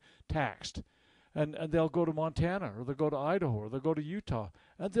without being taxed. And they'll go to Montana, or they'll go to Idaho, or they'll go to Utah,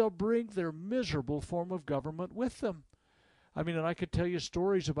 and they'll bring their miserable form of government with them. I mean, and I could tell you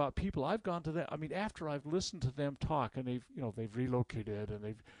stories about people. I've gone to them. I mean, after I've listened to them talk, and they've relocated,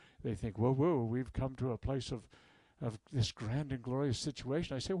 and they think, whoa, we've come to a place of this grand and glorious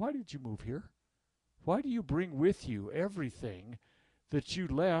situation. I say, why did you move here? Why do you bring with you everything that you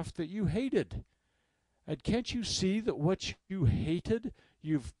left that you hated? And can't you see that what you hated,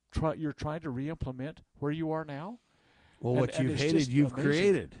 you're trying to re-implement where you are now? Well, what you hated, you've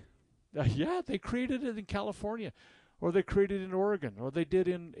created. Yeah, they created it in California, or they created it in Oregon, or they did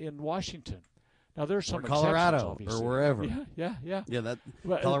in Washington. Now there's some or Colorado exceptions, or wherever. Yeah. That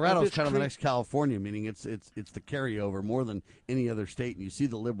Colorado's kind of the next California, meaning it's the carryover more than any other state, and you see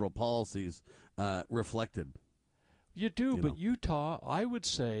the liberal policies reflected. You do, but Utah, I would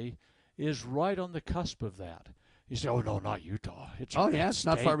say, is right on the cusp of that. You say, oh no, not Utah. It's it's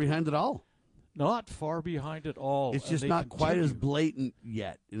not far behind at all. Not far behind at all. It's just not quite as blatant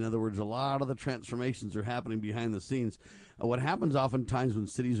yet. In other words, a lot of the transformations are happening behind the scenes. What happens oftentimes when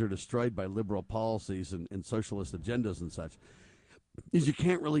cities are destroyed by liberal policies and socialist agendas and such is you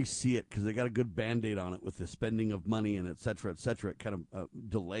can't really see it because they got a good Band-Aid on it with the spending of money and et cetera, et cetera. It kind of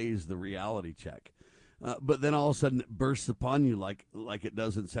delays the reality check. But then all of a sudden it bursts upon you like it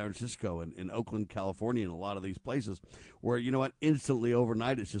does in San Francisco and in Oakland, California, and a lot of these places where, you know what, instantly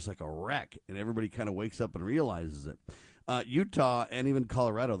overnight it's just like a wreck and everybody kind of wakes up and realizes it. Utah and even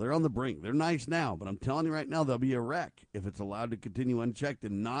Colorado, they're on the brink. They're nice now, but I'm telling you right now, they'll be a wreck if it's allowed to continue unchecked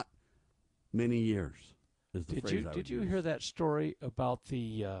in not many years. Is the phrase I would Did you use. hear that story about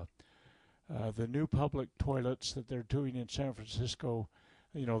the new public toilets that they're doing in San Francisco?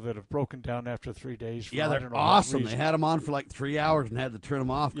 That have broken down after 3 days. Yeah, they're awesome. They had them on for like 3 hours and had to turn them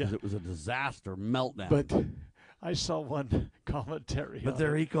off because it was a disaster, meltdown. But I saw one commentary. But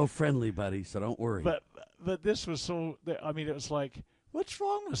they're eco-friendly, buddy, so don't worry. But this was so. I mean, it was like, what's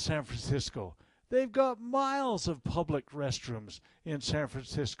wrong with San Francisco? They've got miles of public restrooms in San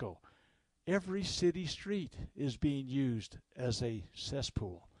Francisco. Every city street is being used as a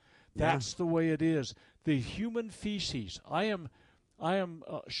cesspool. That's the way it is. The human feces. I am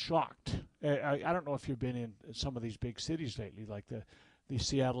shocked. I don't know if you've been in some of these big cities lately, like the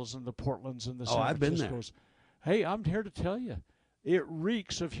Seattles and the Portlands and the San I've been there. Franciscos. Hey, I'm here to tell you, it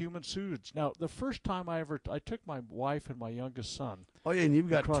reeks of human sewage. Now, the first time I took my wife and my youngest son. Oh yeah, and you've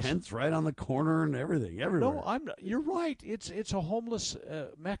got tents right on the corner and everything, everywhere. No, you're right. It's a homeless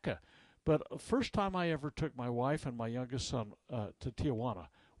mecca. But first time I ever took my wife and my youngest son to Tijuana,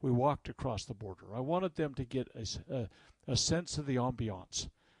 we walked across the border. I wanted them to get a sense of the ambiance,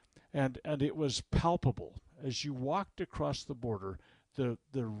 and it was palpable as you walked across the border. The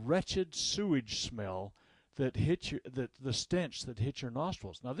wretched sewage smell that hit you, the stench that hit your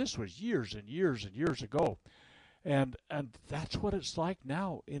nostrils. Now this was years and years and years ago, and that's what it's like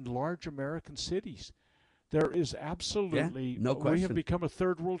now in large American cities. There is absolutely no question. We have become a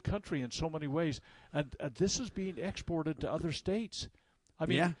third world country in so many ways, and this is being exported to other states. I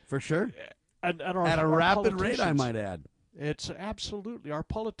mean, yeah, for sure. And at a rapid rate, I might add. It's absolutely. Our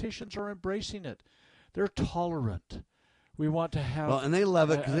politicians are embracing it. They're tolerant. We want to have. Well, and they love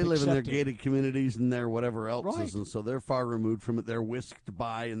it because they live in their accepting. gated communities and their whatever else Right. is, and so they're far removed from it. They're whisked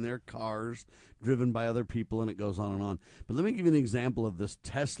by in their cars, driven by other people, and it goes on and on. But let me give you an example of this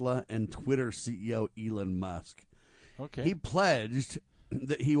Tesla and Twitter CEO Elon Musk. Okay. He pledged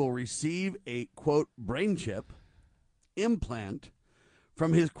that he will receive a, quote, brain chip implant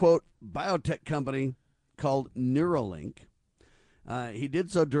from his, quote, biotech company called Neuralink. He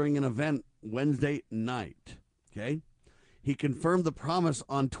did so during an event Wednesday night, okay? He confirmed the promise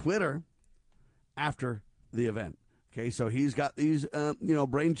on Twitter after the event, okay? So he's got these,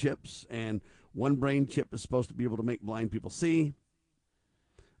 brain chips, and one brain chip is supposed to be able to make blind people see,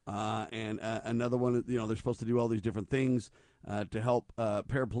 and another one, they're supposed to do all these different things. to help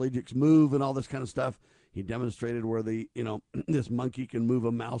paraplegics move and all this kind of stuff. He demonstrated where this monkey can move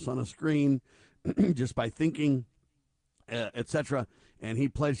a mouse on a screen just by thinking, etc. And he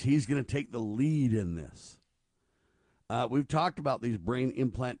pledged he's going to take the lead in this. We've talked about these brain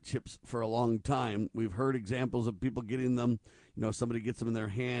implant chips for a long time. We've heard examples of people getting them. Somebody gets them in their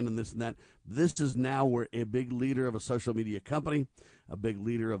hand and this and that. This is now where a big leader of a social media company, a big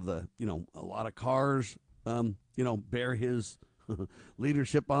leader of a lot of cars, bear his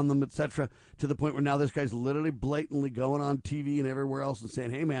leadership on them, etc., to the point where now this guy's literally blatantly going on TV and everywhere else and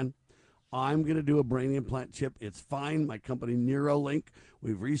saying, hey, man, I'm going to do a brain implant chip. It's fine. My company, Neuralink,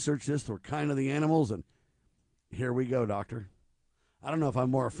 we've researched this. We're kind of the animals, and here we go, doctor. I don't know if I'm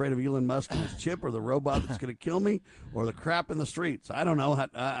more afraid of Elon Musk and his chip or the robot that's going to kill me or the crap in the streets. I don't know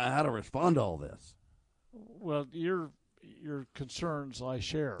how to respond to all this. Well, your concerns I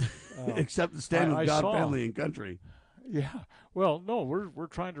share. Except to stand with God, family, and country. Yeah. Well, no, we're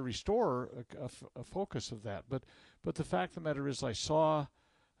trying to restore a focus of that. But the fact of the matter is I saw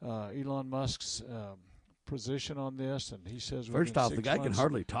Elon Musk's position on this, and he says first off, the guy can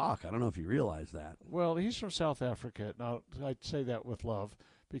hardly talk. I don't know if you realize that. Well, he's from South Africa. Now, I'd say that with love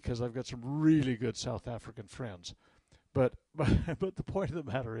because I've got some really good South African friends. But the point of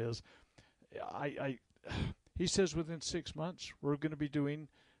the matter is, he says within 6 months we're going to be doing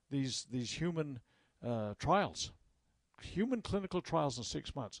these human trials, human clinical trials in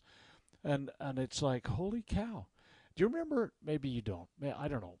 6 months, and it's like, holy cow! Do you remember? Maybe you don't. I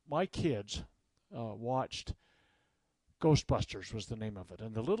don't know. My kids watched Ghostbusters was the name of it,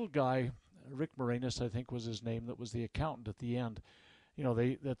 and the little guy, Rick Moranis, I think was his name, that was the accountant at the end.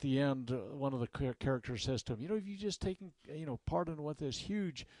 At the end, one of the characters says to him, have you just taken, part in what this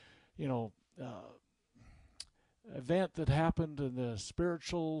huge, event that happened in the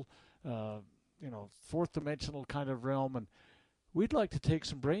spiritual, fourth dimensional kind of realm, and we'd like to take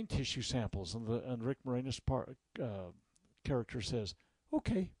some brain tissue samples. And Rick Moranis' character says,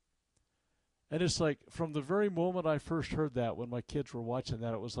 okay. And it's like, from the very moment I first heard that, when my kids were watching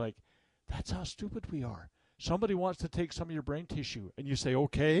that, it was like, that's how stupid we are. Somebody wants to take some of your brain tissue, and you say,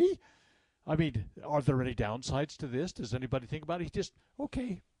 okay? I mean, are there any downsides to this? Does anybody think about it? He just,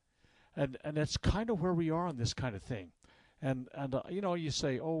 okay. And that's kind of where we are on this kind of thing. And you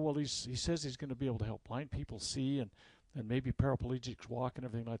say, oh, well, he says he's going to be able to help blind people see and maybe paraplegics walk and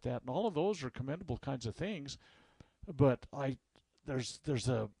everything like that. And all of those are commendable kinds of things. But there's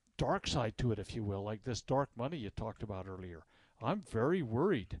a dark side to it, if you will, like this dark money you talked about earlier. I'm very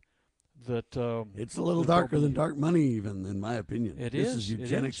worried that it's a little darker than dark money, even, in my opinion. This is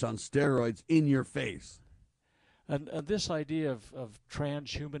eugenics on steroids in your face. And this idea of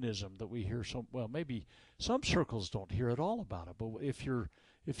transhumanism that we hear maybe some circles don't hear at all about it, but if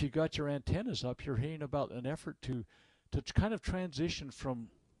you got your antennas up, you're hearing about an effort to kind of transition from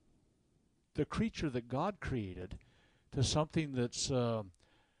the creature that God created to something that's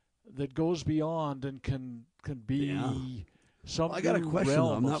that goes beyond and can be some. I got a question though.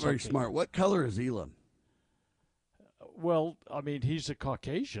 I'm not very smart. What color is Elon? Well, I mean, he's a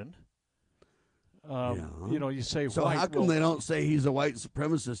Caucasian. You say so. White, how come they don't say he's a white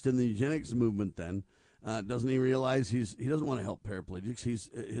supremacist in the eugenics movement? Then doesn't he realize he doesn't want to help paraplegics?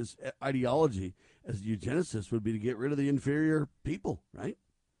 His ideology as a eugenicist would be to get rid of the inferior people, right?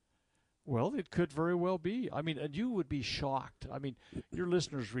 Well, it could very well be. I mean, and you would be shocked. I mean, your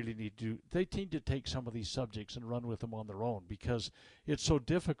listeners really need they need to take some of these subjects and run with them on their own because it's so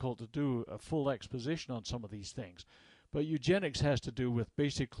difficult to do a full exposition on some of these things. But eugenics has to do with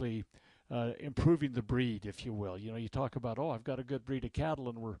basically improving the breed, if you will. You talk about, I've got a good breed of cattle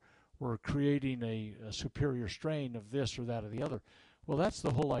and we're creating a superior strain of this or that or the other. Well, that's the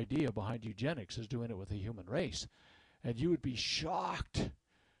whole idea behind eugenics, is doing it with the human race. And you would be shocked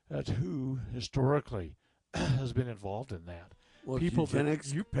at who historically has been involved in that. Well, people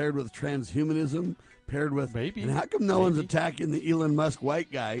eugenics paired with transhumanism, paired with maybe. And how come no one's attacking the Elon Musk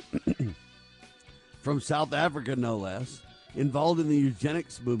white guy from South Africa, no less, involved in the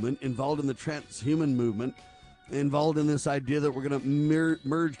eugenics movement, involved in the transhuman movement, involved in this idea that we're going to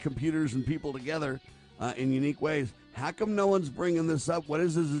merge computers and people together in unique ways? How come no one's bringing this up? What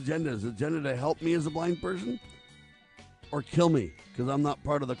is his agenda? Is his agenda to help me as a blind person? Or kill me because I'm not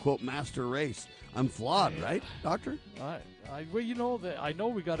part of the, quote, master race? I'm flawed, right, Doctor? I know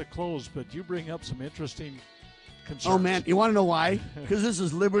we got to close, but you bring up some interesting concerns. Oh, man, you want to know why? Because this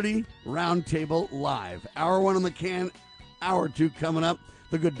is Liberty Roundtable Live. Hour 1 on the can, hour 2 coming up.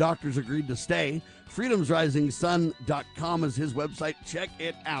 The good doctors agreed to stay. freedomsrisingsun.com is his website. Check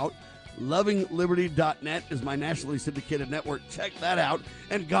it out. LovingLiberty.net is my nationally syndicated network. Check that out.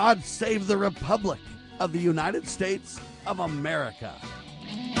 And God save the Republic of the United States of America.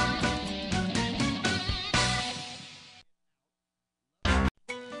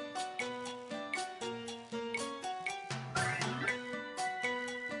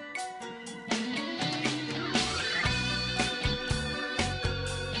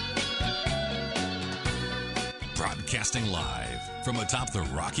 Broadcasting live from atop the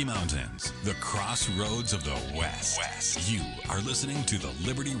Rocky Mountains, the crossroads of the West. You are listening to the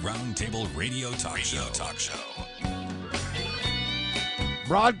Liberty Roundtable Radio Talk Show.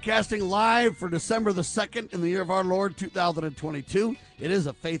 Broadcasting live for December the 2nd in the year of our Lord 2022. It is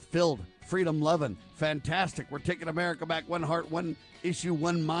a faith-filled, freedom-loving, fantastic. We're taking America back one heart, one issue,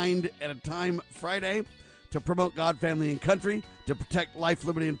 one mind at a time Friday to promote God, family, and country, to protect life,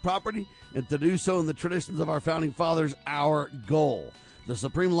 liberty, and property, and to do so in the traditions of our founding fathers, our goal. The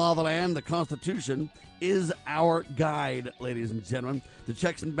supreme law of the land, the Constitution, is our guide, ladies and gentlemen. The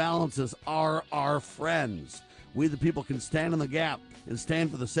checks and balances are our friends. We, the people, can stand in the gap and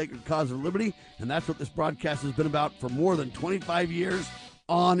stand for the sacred cause of liberty, and that's what this broadcast has been about for more than 25 years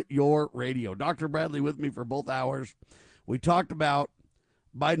on your radio. Dr. Bradley with me for both hours. We talked about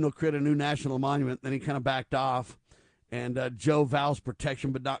Biden will create a new national monument, then he kind of backed off, and Joe vows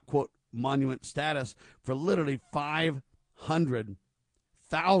protection but not, quote, monument status for literally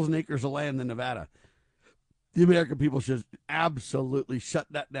 500,000 acres of land in Nevada. The American people should absolutely shut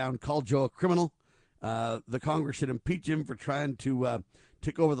that down, call Joe a criminal. The Congress should impeach him for trying to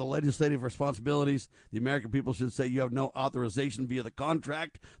take over the legislative responsibilities. The American people should say you have no authorization via the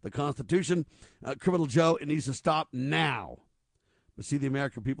contract, the Constitution. Criminal Joe, it needs to stop now. But see, the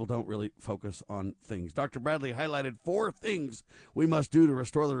American people don't really focus on things. Dr. Bradley highlighted 4 things we must do to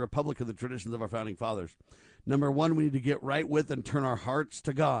restore the republic and the traditions of our founding fathers. Number 1, we need to get right with and turn our hearts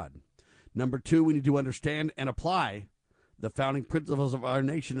to God. Number 2, we need to understand and apply the founding principles of our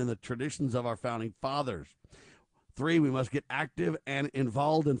nation and the traditions of our founding fathers. 3, we must get active and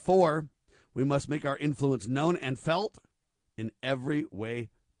involved. And 4, we must make our influence known and felt in every way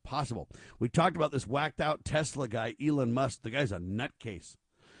possible. We talked about this whacked out Tesla guy, Elon Musk. The guy's a nutcase.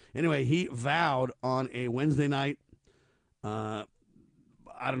 Anyway, he vowed on a Wednesday night, I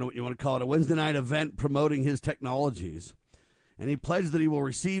don't know what you want to call it, a Wednesday night event promoting his technologies. And he pledged that he will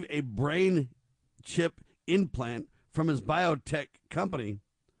receive a brain chip implant from his biotech company,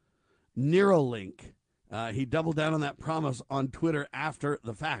 Neuralink. He doubled down on that promise on Twitter after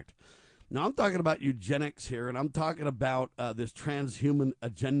the fact. Now, I'm talking about eugenics here, and I'm talking about this transhuman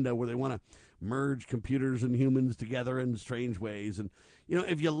agenda where they want to merge computers and humans together in strange ways. And, you know,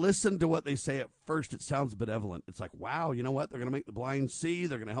 if you listen to what they say at first, it sounds benevolent. It's like, wow, you know what? They're going to make the blind see.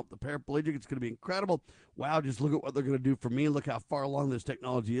 They're going to help the paraplegic. It's going to be incredible. Wow, just look at what they're going to do for me. Look how far along this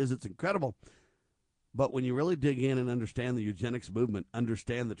technology is. It's incredible. But when you really dig in and understand the eugenics movement,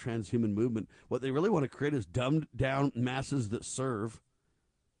 understand the transhuman movement, what they really want to create is dumbed down masses that serve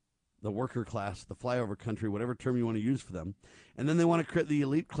the worker class, the flyover country, whatever term you want to use for them. And then they want to create the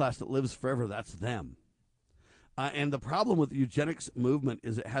elite class that lives forever. That's them. And the problem with the eugenics movement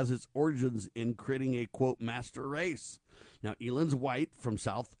is it has its origins in creating a, quote, master race. Now, Elon's white from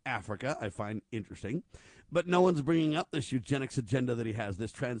South Africa, I find interesting. But no one's bringing up this eugenics agenda that he has,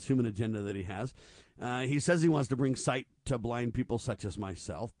 this transhuman agenda that he has. He says he wants to bring sight to blind people such as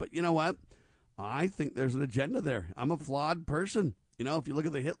myself. But you know what? I think there's an agenda there. I'm a flawed person. You know, if you look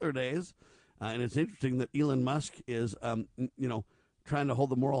at the Hitler days, and it's interesting that Elon Musk is, trying to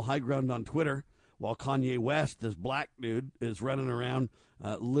hold the moral high ground on Twitter, while Kanye West, this black dude, is running around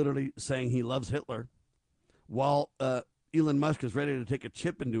literally saying he loves Hitler, while Elon Musk is ready to take a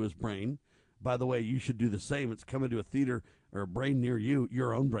chip into his brain. By the way, you should do the same. It's coming to a theater or a brain near you,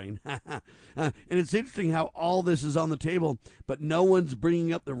 your own brain. And it's interesting how all this is on the table, but no one's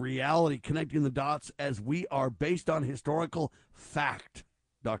bringing up the reality, connecting the dots as we are based on historical fact,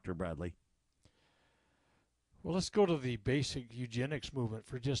 Dr. Bradley. Well, let's go to the basic eugenics movement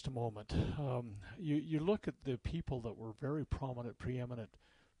for just a moment. You look at the people that were very prominent, preeminent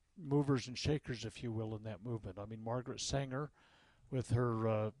movers and shakers, if you will, in that movement. I mean, Margaret Sanger, with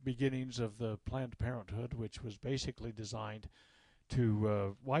her beginnings of the Planned Parenthood, which was basically designed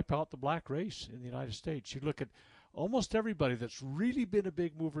to wipe out the black race in the United States. You look at almost everybody that's really been a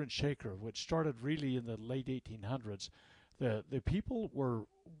big mover and shaker, which started really in the late 1800s. The people were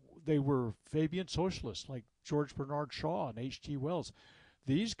Fabian socialists like George Bernard Shaw and H.G. Wells.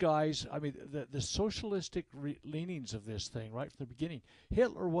 These guys, I mean, the socialistic leanings of this thing right from the beginning.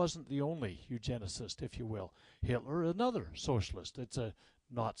 Hitler wasn't the only eugenicist, if you will. Hitler, another socialist. It's a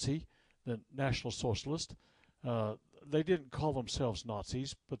Nazi, the National Socialist. They didn't call themselves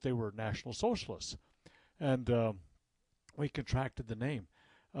Nazis, but they were National Socialists. And we contracted the name.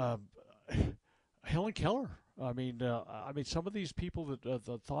 Helen Keller, I mean, some of these people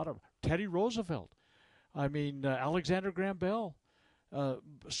that thought of Teddy Roosevelt. I mean, Alexander Graham Bell.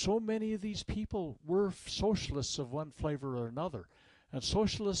 So many of these people were socialists of one flavor or another. And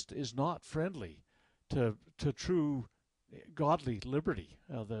socialist is not friendly to true godly liberty,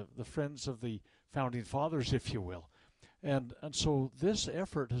 the friends of the founding fathers, if you will. And so this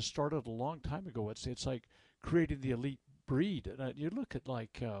effort has started a long time ago. It's like creating the elite breed. And you look at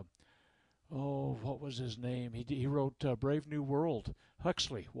like, what was his name? He wrote Brave New World,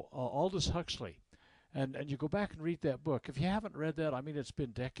 Huxley, Aldous Huxley. And you go back and read that book. If you haven't read that, I mean, it's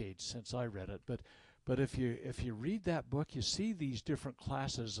been decades since I read it. But if you read that book, you see these different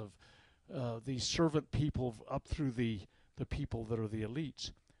classes of these servant people up through the people that are the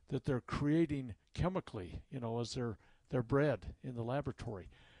elites, that they're creating chemically, as they're bred in the laboratory.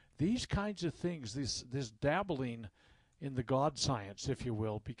 These kinds of things, this dabbling in the God science, if you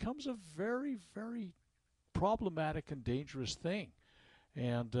will, becomes a very, very problematic and dangerous thing.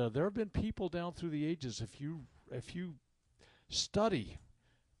 And there have been people down through the ages, if you study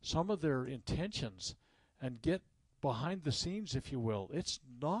some of their intentions and get behind the scenes, if you will, it's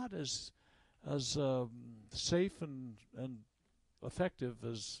not as safe and effective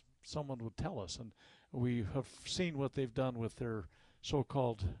as someone would tell us. And we have seen what they've done with their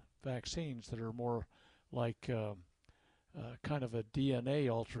so-called vaccines that are more like kind of a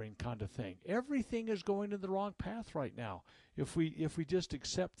DNA altering kind of thing. Everything is going in the wrong path right now. If we just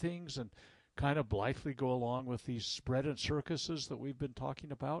accept things and kind of blithely go along with these spread and circuses that we've been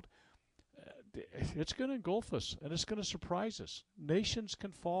talking about, it's going to engulf us and it's going to surprise us. Nations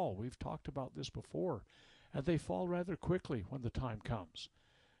can fall. We've talked about this before, and they fall rather quickly when the time comes.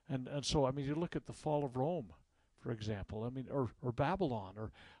 And so, I mean, you look at the fall of Rome, for example, I mean, or Babylon,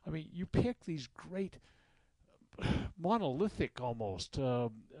 or, I mean, you pick these great monolithic almost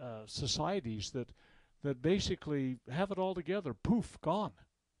societies that basically have it all together. Poof, gone.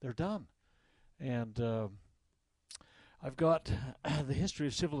 They're done. And I've got the history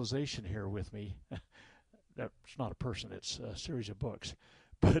of civilization here with me. That's not a person, it's a series of books.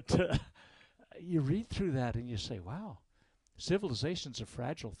 But you read through that and you say, wow, civilization's a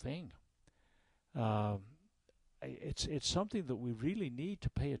fragile thing. It's something that we really need to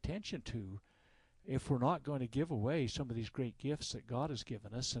pay attention to if we're not going to give away some of these great gifts that God has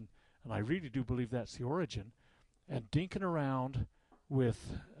given us. And I really do believe that's the origin. And dinking around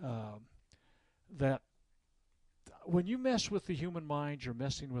with that, when you mess with the human mind, you're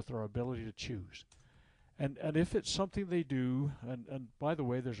messing with our ability to choose. And if it's something they do, and by the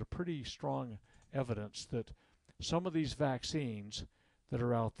way, there's a pretty strong evidence that some of these vaccines that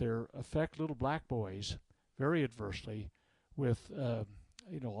are out there affect little black boys very adversely with,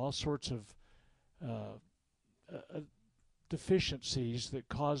 all sorts of deficiencies that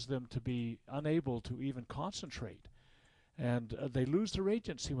cause them to be unable to even concentrate. And they lose their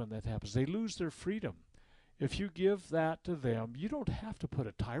agency when that happens. They lose their freedom. If you give that to them, you don't have to put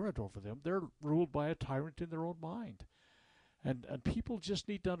a tyrant over them. They're ruled by a tyrant in their own mind. And people just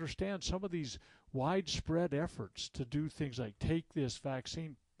need to understand some of these widespread efforts to do things like take this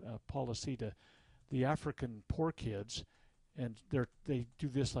vaccine policy to the African poor kids, and they do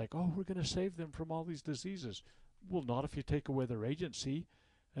this like, oh, we're going to save them from all these diseases. Well, not if you take away their agency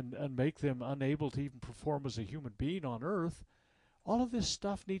and make them unable to even perform as a human being on Earth. All of this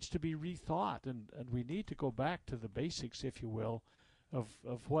stuff needs to be rethought, and we need to go back to the basics, if you will, of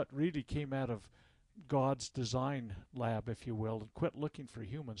what really came out of God's design lab, if you will, and quit looking for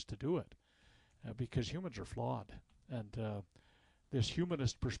humans to do it, because humans are flawed. And this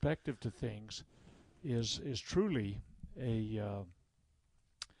humanist perspective to things is truly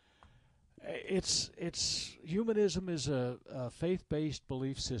it's humanism is a faith-based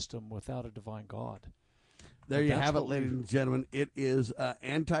belief system without a divine God. There you have it, ladies and gentlemen. It is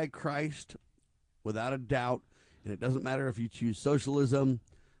Antichrist, without a doubt. And it doesn't matter if you choose socialism,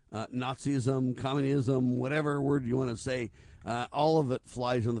 Nazism, communism, whatever word you want to say. All of it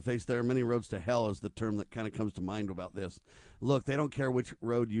flies in the face. There are many roads to hell is the term that kind of comes to mind about this. Look, they don't care which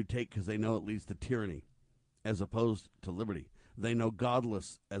road you take because they know it leads to tyranny as opposed to liberty. They know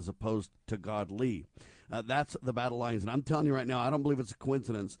godless as opposed to godly. That's the battle lines. And I'm telling you right now, I don't believe it's a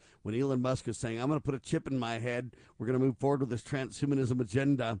coincidence when Elon Musk is saying, I'm going to put a chip in my head. We're going to move forward with this transhumanism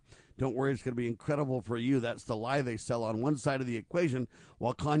agenda. Don't worry, it's going to be incredible for you. That's the lie they sell on one side of the equation,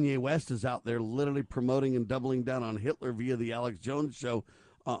 while Kanye West is out there literally promoting and doubling down on Hitler via the Alex Jones show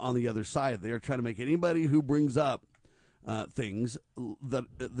on the other side. They are trying to make anybody who brings up things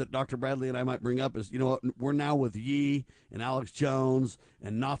that Dr. Bradley and I might bring up is, we're now with Yee and Alex Jones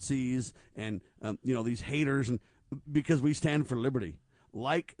and Nazis and, these haters, and because we stand for liberty.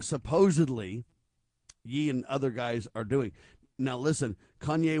 Like supposedly Ye and other guys are doing. Now, listen,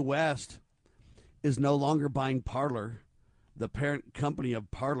 Kanye West is no longer buying Parler. The parent company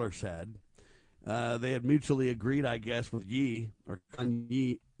of Parler said they had mutually agreed, I guess, with Ye or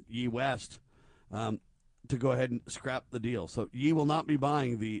Kanye West to go ahead and scrap the deal. So Ye will not be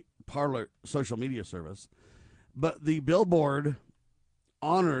buying the Parler social media service. But the Billboard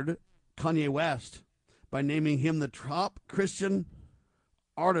honored Kanye West by naming him the top Christian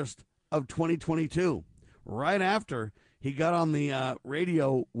artist of 2022, right after he got on the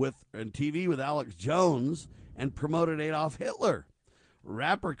radio and TV with Alex Jones and promoted Adolf Hitler.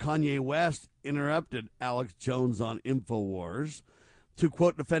 Rapper Kanye West interrupted Alex Jones on InfoWars to,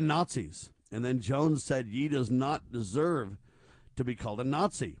 quote, defend Nazis. And then Jones said Ye does not deserve to be called a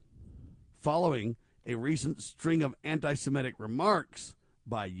Nazi, following a recent string of anti-Semitic remarks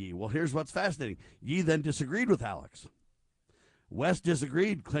by Ye. Well, here's what's fascinating. Ye then disagreed with Alex. West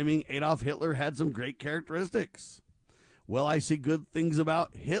disagreed, claiming Adolf Hitler had some great characteristics. Well, I see good things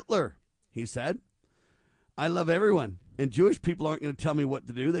about Hitler, he said. I love everyone, and Jewish people aren't going to tell me what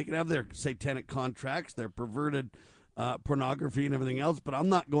to do. They can have their satanic contracts, their perverted pornography and everything else, but I'm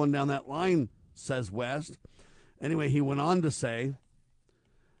not going down that line, says West. Anyway, he went on to say,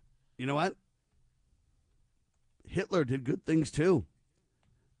 you know what? Hitler did good things too.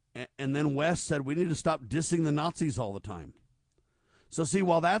 And then West said, we need to stop dissing the Nazis all the time. So see,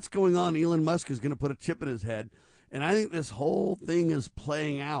 while that's going on, Elon Musk is going to put a chip in his head. And I think this whole thing is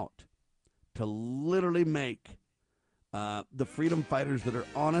playing out to literally make the freedom fighters that are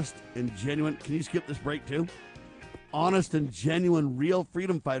honest and genuine. Can you skip this break too? Honest and genuine, real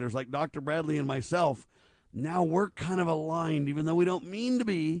freedom fighters like Dr. Bradley and myself. Now we're kind of aligned, even though we don't mean to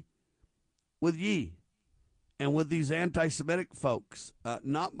be, with Ye and with these anti-Semitic folks,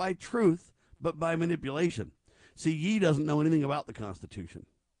 not by truth, but by manipulation. See, Ye doesn't know anything about the Constitution.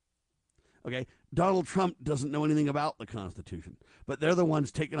 Okay, Donald Trump doesn't know anything about the Constitution, but they're the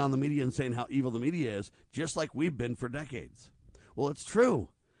ones taking on the media and saying how evil the media is, just like we've been for decades. Well, it's true.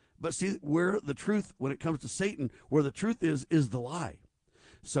 But see, where the truth, when it comes to Satan, where the truth is the lie.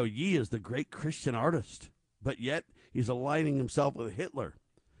 So Ye is the great Christian artist, but yet he's aligning himself with Hitler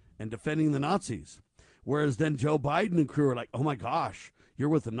and defending the Nazis. Whereas then Joe Biden and crew are like, oh my gosh, you're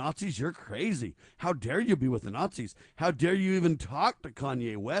with the Nazis? You're crazy. How dare you be with the Nazis? How dare you even talk to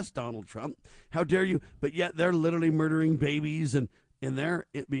Kanye West, Donald Trump? How dare you? But yet they're literally murdering babies and they're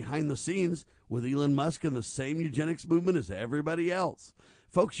behind the scenes with Elon Musk and the same eugenics movement as everybody else.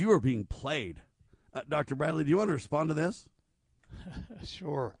 Folks, you are being played. Dr. Bradley, do you want to respond to this?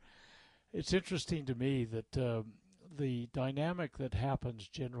 Sure. It's interesting to me that the dynamic that happens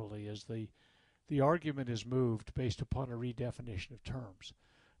generally is the argument is moved based upon a redefinition of terms.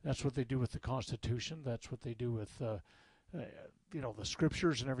 That's what they do with the Constitution. That's what they do with the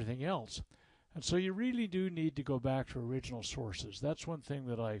scriptures and everything else. And so you really do need to go back to original sources. That's one thing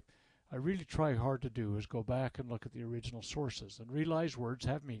that I really try hard to do, is go back and look at the original sources and realize words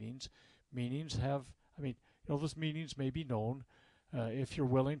have meanings. Meanings have, those meanings may be known if you're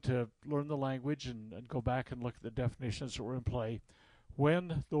willing to learn the language and go back and look at the definitions that were in play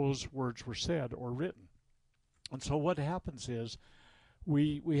when those words were said or written. And so what happens is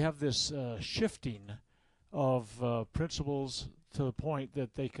we have this shifting of principles to the point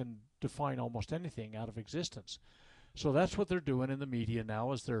that they can define almost anything out of existence. So that's what they're doing in the media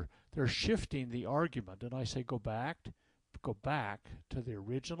now, is they're shifting the argument. And I say go back to the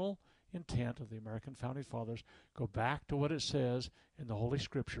original intent of the American Founding Fathers. Go back to what it says in the Holy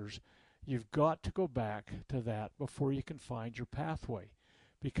Scriptures. You've got to go back to that before you can find your pathway,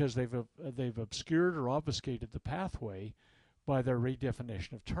 because they've obscured or obfuscated the pathway by their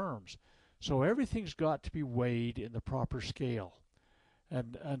redefinition of terms. So everything's got to be weighed in the proper scale.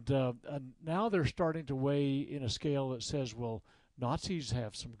 And now they're starting to weigh in a scale that says, well, Nazis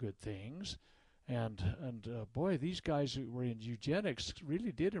have some good things, and boy, these guys who were in eugenics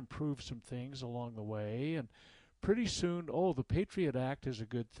really did improve some things along the way, and pretty soon, the Patriot Act is a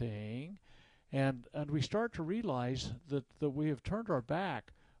good thing, and we start to realize that we have turned our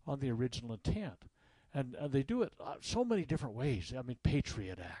back on the original intent, and they do it so many different ways.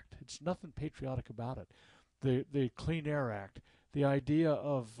 Patriot Act, it's nothing patriotic about it. The Clean Air Act, the idea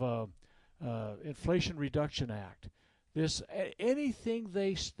of Inflation Reduction Act, anything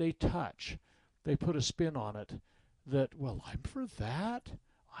they touch, they put a spin on it that, well, I'm for that,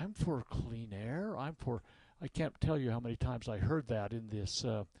 I'm for clean air, I can't tell you how many times I heard that in this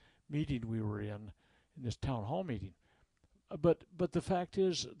meeting we were in this town hall meeting. But the fact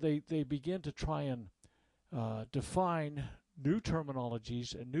is, they begin to try and define new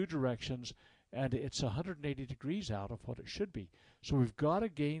terminologies and new directions, and it's 180 degrees out of what it should be. So we've got to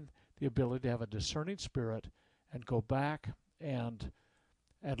gain the ability to have a discerning spirit and go back and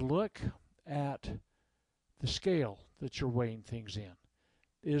look at the scale that you're weighing things in.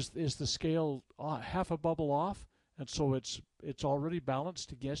 Is the scale half a bubble off, and so it's already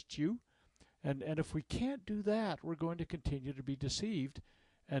balanced against you? And if we can't do that, we're going to continue to be deceived.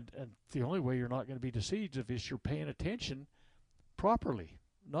 And the only way you're not going to be deceived is if you're paying attention properly,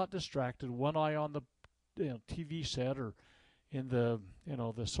 not distracted, one eye on the TV set or in the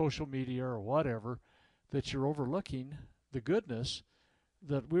the social media or whatever, that you're overlooking the goodness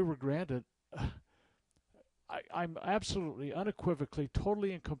that we were granted. I'm absolutely, unequivocally,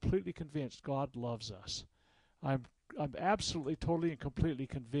 totally and completely convinced God loves us. I'm absolutely, totally and completely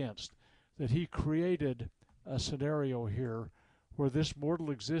convinced that He created a scenario here where this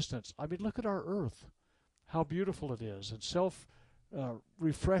mortal existence, I mean, look at our earth, how beautiful it is, and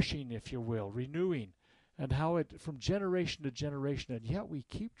self-refreshing, if you will, renewing, and how it, from generation to generation, and yet we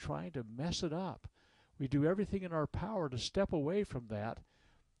keep trying to mess it up. We do everything in our power to step away from that.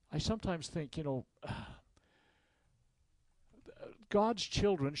 I sometimes think, God's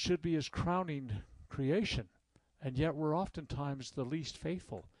children should be His crowning creation, and yet we're oftentimes the least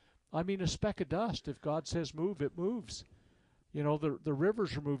faithful. I mean, a speck of dust, if God says move, it moves. The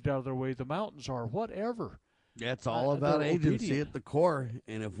rivers are moved out of their way, the mountains are, whatever. Yeah, it's all about agency obedient at the core,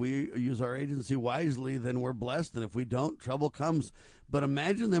 and if we use our agency wisely, then we're blessed, and if we don't, trouble comes. But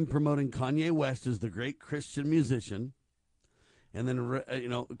imagine them promoting Kanye West as the great Christian musician, and then,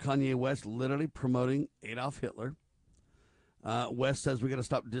 Kanye West literally promoting Adolf Hitler. West says we got to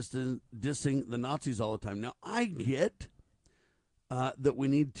stop dissing the Nazis all the time. Now, I get that we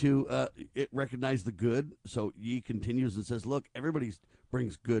need to recognize the good. So Ye continues and says, look, everybody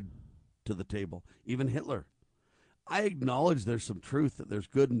brings good to the table, even Hitler. I acknowledge there's some truth that there's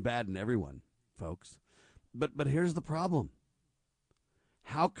good and bad in everyone, folks. But here's the problem.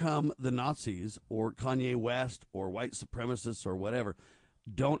 How come the Nazis or Kanye West or white supremacists or whatever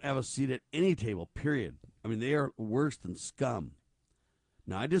don't have a seat at any table, period? I mean, they are worse than scum.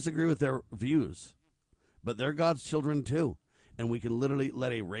 Now, I disagree with their views, but they're God's children too. And we can literally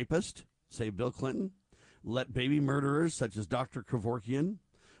let a rapist, say Bill Clinton, let baby murderers such as Dr. Kevorkian,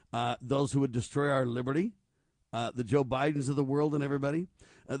 those who would destroy our liberty, the Joe Bidens of the world and everybody,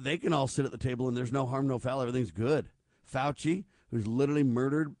 they can all sit at the table and there's no harm, no foul. Everything's good. Fauci, who's literally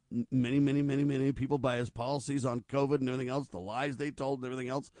murdered many, many, many, many people by his policies on COVID and everything else, the lies they told and everything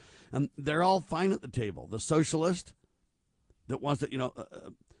else, they're all fine at the table. The socialist that wants to,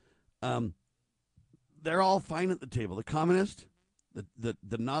 they're all fine at the table. The communist,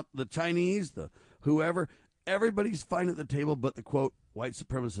 the Chinese, the whoever, everybody's fine at the table but the, quote, white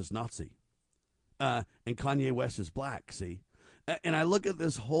supremacist Nazi. And Kanye West is black, see? And I look at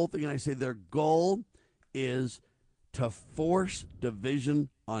this whole thing and I say their goal is to force division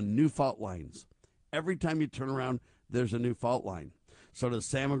on new fault lines. Every time you turn around, there's a new fault line. So does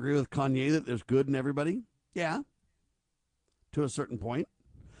Sam agree with Kanye that there's good in everybody? Yeah, to a certain point.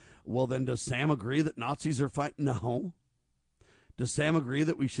 Well, then does Sam agree that Nazis are fine? No. Does Sam agree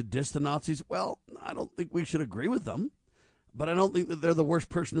that we should diss the Nazis? Well, I don't think we should agree with them, but I don't think that they're the worst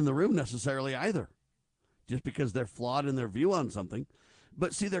person in the room necessarily either, just because they're flawed in their view on something.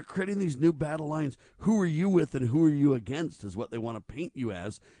 But see, they're creating these new battle lines. Who are you with and who are you against is what they want to paint you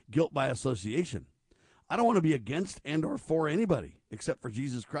as, guilt by association. I don't want to be against and or for anybody except for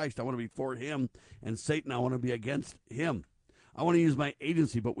Jesus Christ. I want to be for him, and Satan, I want to be against him. I want to use my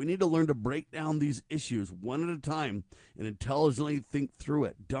agency, but we need to learn to break down these issues one at a time and intelligently think through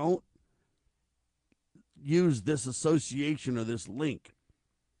it. Don't use this association or this link.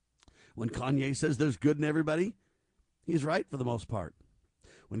 When Kanye says there's good in everybody, he's right for the most part.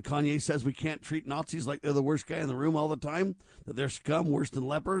 When Kanye says we can't treat Nazis like they're the worst guy in the room all the time, that they're scum worse than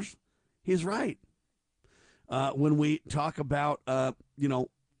lepers, he's right. When we talk about,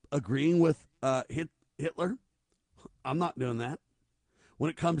 agreeing with Hitler, I'm not doing that. When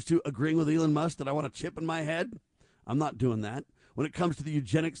it comes to agreeing with Elon Musk that I want a chip in my head, I'm not doing that. When it comes to the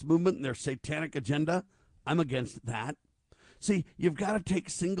eugenics movement and their satanic agenda, I'm against that. See, you've got to take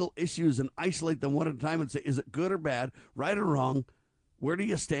single issues and isolate them one at a time and say, is it good or bad, right or wrong? Where do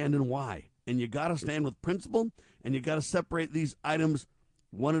you stand and why? And you got to stand with principle, and you got to separate these items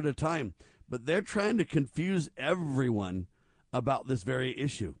one at a time. But they're trying to confuse everyone about this very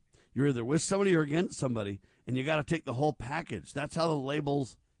issue. You're either with somebody or against somebody, and you got to take the whole package. That's how the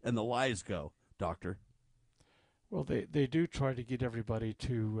labels and the lies go, Doctor. Well, they do try to get everybody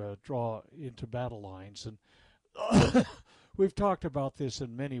to draw into battle lines. And we've talked about this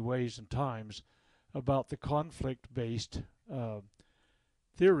in many ways and times, about the conflict-based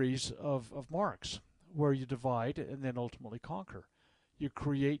theories of Marx, where you divide and then ultimately conquer. you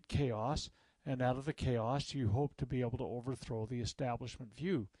create chaos, and out of the chaos you hope to be able to overthrow the establishment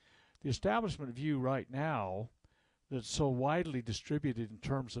view. The establishment view right now, that's so widely distributed in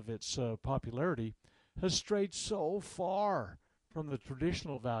terms of its popularity, has strayed so far from the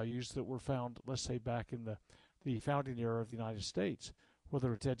traditional values that were found, let's say, back in the founding era of the United States,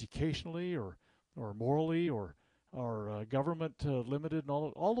 whether it's educationally or morally or government limited and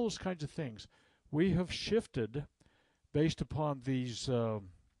all those kinds of things. We have shifted based upon these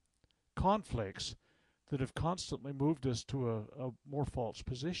conflicts that have constantly moved us to a more false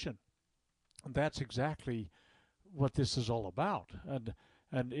position. And that's exactly what this is all about.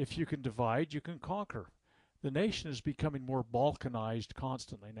 And if you can divide, you can conquer. The nation is becoming more balkanized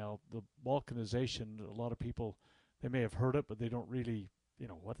constantly. Now, the balkanization, a lot of people, they may have heard it, but they don't really,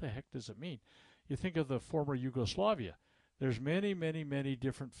 what the heck does it mean? You think of the former Yugoslavia. There's many, many, many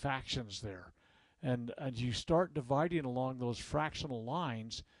different factions there. And you start dividing along those fractional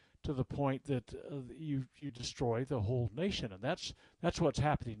lines to the point that you destroy the whole nation. And that's what's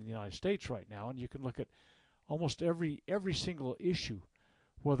happening in the United States right now. And you can look at almost every single issue,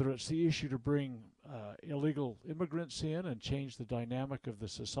 whether it's the issue to bring illegal immigrants in and change the dynamic of the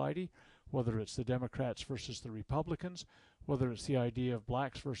society, whether it's the Democrats versus the Republicans, whether it's the idea of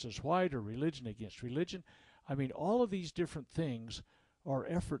blacks versus white or religion against religion. I mean, all of these different things are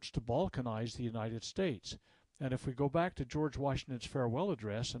efforts to balkanize the United States. And if we go back to George Washington's farewell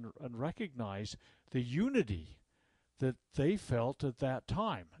address and recognize the unity that they felt at that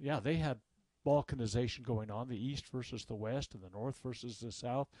time. Yeah, they had balkanization going on, the East versus the West and the North versus the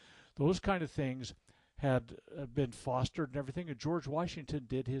South. Those kind of things had been fostered and everything. And George Washington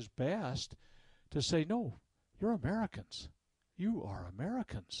did his best to say, no, you're Americans. You are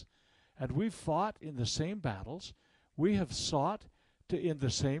Americans. And we've fought in the same battles. We have sought in the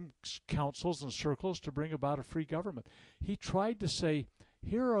same councils and circles to bring about a free government. He tried to say,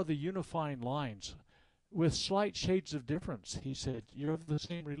 here are the unifying lines with slight shades of difference. He said, you're of the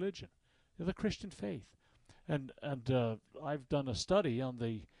same religion, you're the Christian faith. And I've done a study on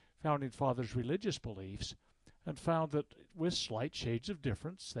the Founding Fathers' religious beliefs and found that with slight shades of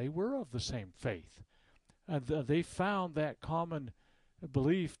difference, they were of the same faith. And they found that common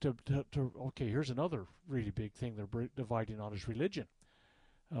belief to okay, here's another really big thing they're dividing on is religion.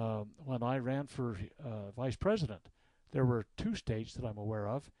 When I ran for vice president, there were 2 states that I'm aware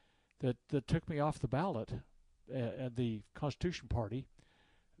of that took me off the ballot at the Constitution Party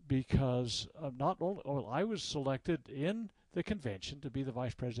because I was selected in the convention to be the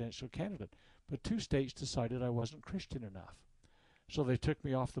vice presidential candidate, but 2 states decided I wasn't Christian enough. So they took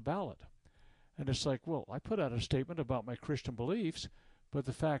me off the ballot. And it's like, well, I put out a statement about my Christian beliefs, but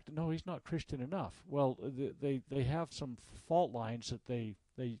the fact, no, he's not Christian enough. Well, they have some fault lines that they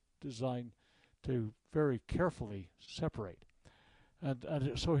design to very carefully separate.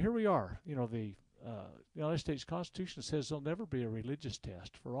 And so here we are. The United States Constitution says there'll never be a religious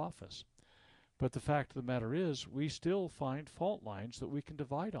test for office. But the fact of the matter is, we still find fault lines that we can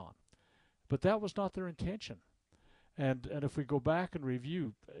divide on. But that was not their intention. And if we go back and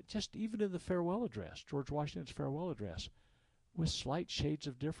review, just even in the farewell address, George Washington's farewell address, with slight shades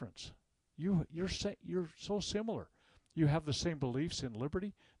of difference, you're so similar. You have the same beliefs in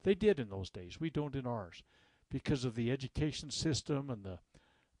liberty. They did in those days. We don't in ours, because of the education system and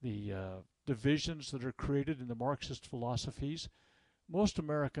the divisions that are created in the Marxist philosophies. Most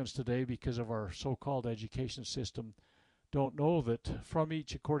Americans today, because of our so-called education system, don't know that from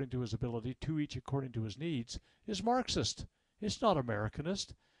each according to his ability, to each according to his needs, is Marxist. It's not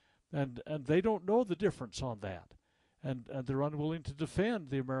Americanist. And they don't know the difference on that. And they're unwilling to defend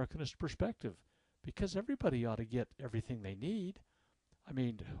the Americanist perspective because everybody ought to get everything they need. I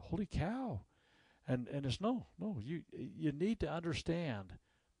mean, holy cow. And it's you need to understand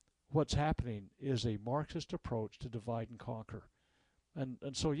what's happening is a Marxist approach to divide and conquer. And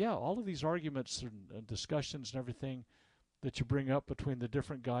so, yeah, all of these arguments and discussions and everything that you bring up between the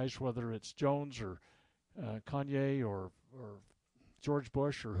different guys, whether it's Jones or Kanye or George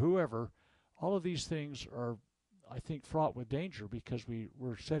Bush or whoever, all of these things are, I think, fraught with danger because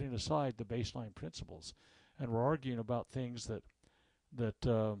we're setting aside the baseline principles and we're arguing about things that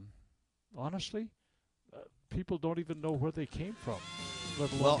honestly, people don't even know where they came from.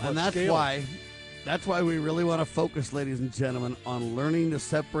 Well, and that's why we really want to focus, ladies and gentlemen, on learning to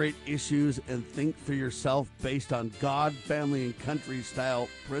separate issues and think for yourself based on God, family, and country style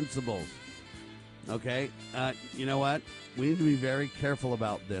principles. Okay? You know what? We need to be very careful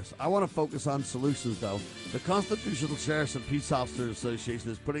about this. I want to focus on solutions, though. The Constitutional Sheriffs and Peace Officers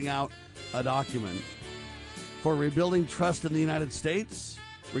Association is putting out a document for rebuilding trust in the United States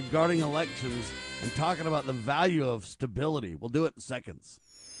regarding elections and talking about the value of stability. We'll do it in seconds.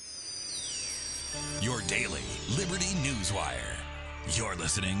 Your daily Liberty News Wire. You're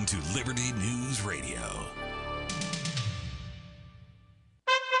listening to Liberty News Radio.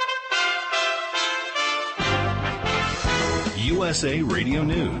 USA Radio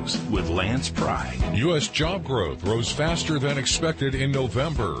News with Lance Pry. U.S. job growth rose faster than expected in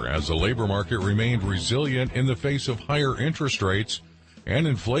November as the labor market remained resilient in the face of higher interest rates and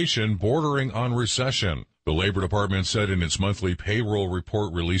inflation bordering on recession. The Labor Department said in its monthly payroll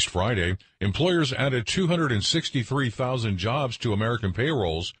report released Friday, employers added 263,000 jobs to American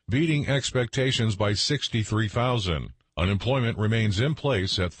payrolls, beating expectations by 63,000. Unemployment remains in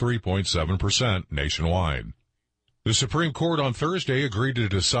place at 3.7% nationwide. The Supreme Court on Thursday agreed to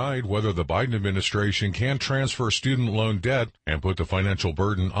decide whether the Biden administration can transfer student loan debt and put the financial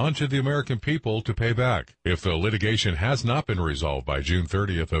burden onto the American people to pay back. If the litigation has not been resolved by June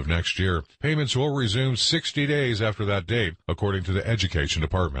 30th of next year, payments will resume 60 days after that date, according to the Education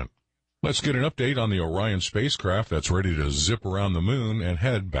Department. Let's get an update on the Orion spacecraft that's ready to zip around the moon and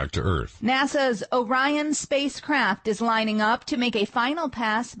head back to Earth. NASA's Orion spacecraft is lining up to make a final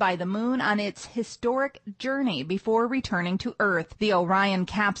pass by the moon on its historic journey before returning to Earth. The Orion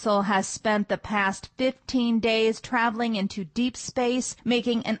capsule has spent the past 15 days traveling into deep space,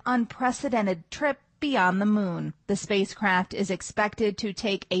 making an unprecedented trip beyond the moon. The spacecraft is expected to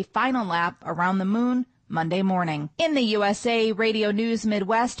take a final lap around the moon Monday morning. In the USA Radio News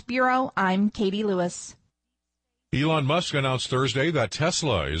Midwest Bureau, I'm Katie Lewis. Elon Musk announced Thursday that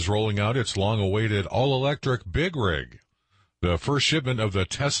Tesla is rolling out its long-awaited all-electric Big Rig. The first shipment of the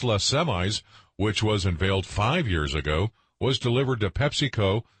Tesla semis, which was unveiled 5 years ago, was delivered to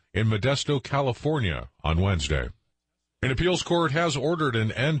PepsiCo in Modesto, California on Wednesday. An appeals court has ordered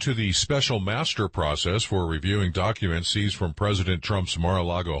an end to the special master process for reviewing documents seized from President Trump's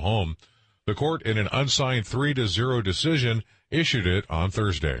Mar-a-Lago home. The court, in an unsigned 3-0 decision, issued it on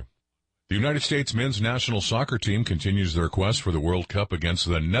Thursday. The United States men's national soccer team continues their quest for the World Cup against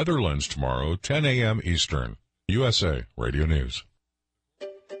the Netherlands tomorrow, 10 a.m. Eastern. USA Radio News.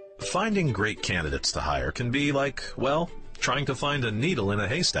 Finding great candidates to hire can be like, well, trying to find a needle in a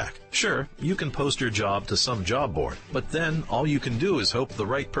haystack. Sure, you can post your job to some job board, but then all you can do is hope the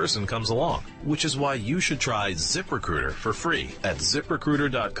right person comes along, which is why you should try ZipRecruiter for free at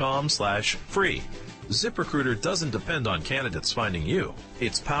ZipRecruiter.com/free. ZipRecruiter doesn't depend on candidates finding you.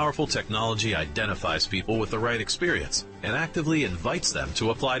 Its powerful technology identifies people with the right experience and actively invites them to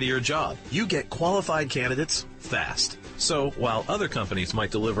apply to your job. You get qualified candidates fast. So while other companies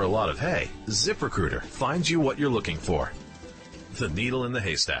might deliver a lot of hay, ZipRecruiter finds you what you're looking for. The needle in the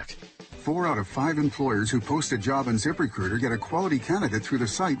haystack. 4 out of 5 employers who post a job on ZipRecruiter get a quality candidate through the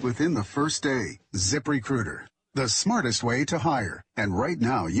site within the first day. ZipRecruiter, the smartest way to hire. And right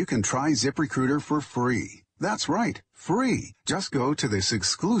now, you can try ZipRecruiter for free. That's right, free. Just go to this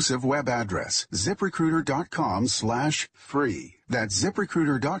exclusive web address, ZipRecruiter.com/free. That's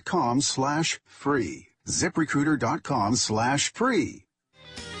ZipRecruiter.com/free. ZipRecruiter.com/free.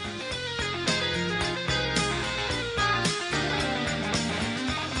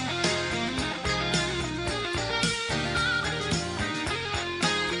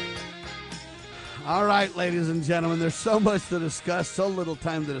 All right, ladies and gentlemen, there's so much to discuss, so little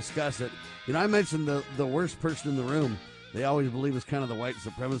time to discuss it. You know, I mentioned the worst person in the room. They always believe is kind of the white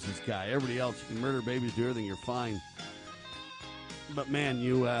supremacist guy. Everybody else, you can murder babies, do everything, you're fine. But man,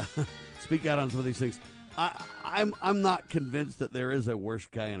 you speak out on some of these things. I'm not convinced that there is a worse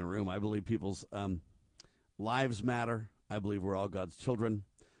guy in a room. I believe people's lives matter. I believe we're all God's children.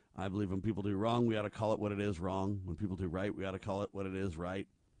 I believe when people do wrong, we ought to call it what it is wrong. When people do right, we ought to call it what it is right.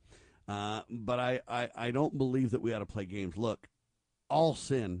 But I don't believe that we ought to play games. Look, all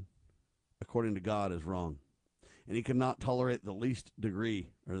sin, according to God, is wrong. And he cannot tolerate the least degree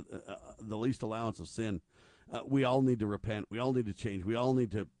or the least allowance of sin. We all need to repent. We all need to change. We all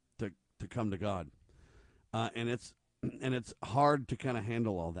need to come to God. And it's hard to kind of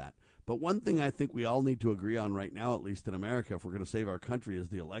handle all that. But one thing I think we all need to agree on right now, at least in America, if we're going to save our country, is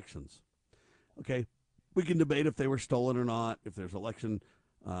the elections. Okay, we can debate if they were stolen or not, if there's election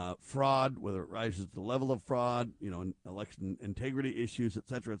fraud, whether it rises to the level of fraud, you know, election integrity issues, et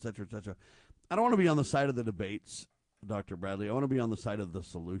cetera, et cetera, et cetera. I don't want to be on the side of the debates, Dr. Bradley. I want to be on the side of the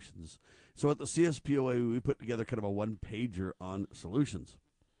solutions. So at the CSPOA, we put together kind of a one-pager on solutions.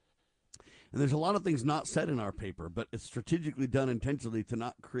 And there's a lot of things not said in our paper, but it's strategically done intentionally to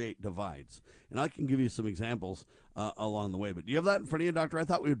not create divides. And I can give you some examples along the way. But do you have that in front of you, Doctor? I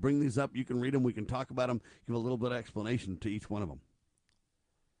thought we would bring these up. You can read them. We can talk about them, give a little bit of explanation to each one of them.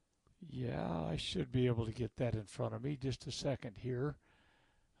 Yeah, I should be able to get that in front of me. Just a second here.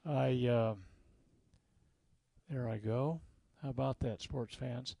 There I go. How about that, sports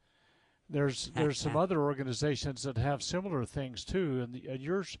fans? There's some other organizations that have similar things too, and the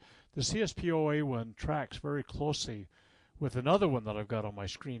CSPOA one tracks very closely with another one that I've got on my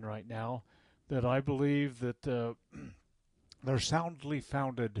screen right now. That I believe that they're soundly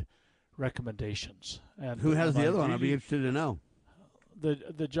founded recommendations. And who has the other one? I'd be interested to know.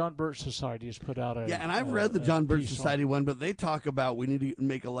 The John Birch Society has put out and I've read the John Birch Society one, but they talk about we need to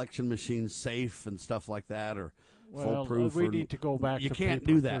make election machines safe and stuff like that, or foolproof. We need to go back. You to can't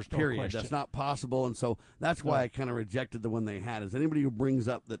paper. do that. There's period. No question. That's not possible, and so that's why I kind of rejected the one they had. Is anybody who brings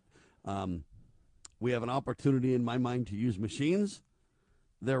up that we have an opportunity in my mind to use machines,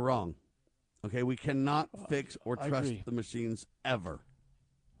 they're wrong. Okay, we cannot fix or trust the machines ever.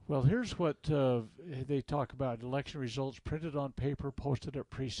 Well, here's what they talk about. Election results printed on paper, posted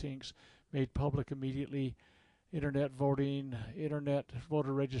at precincts, made public immediately, internet voting, internet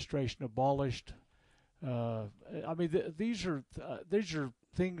voter registration abolished. These are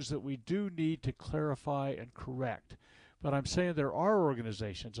things that we do need to clarify and correct. But I'm saying there are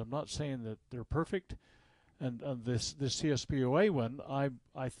organizations. I'm not saying that they're perfect. And this CSPOA one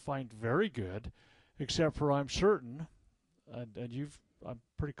I find very good, except for I'm certain, and I'm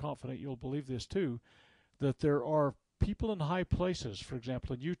pretty confident you'll believe this too, that there are people in high places. For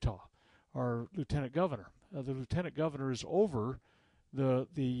example, in Utah, our lieutenant governor. The lieutenant governor is over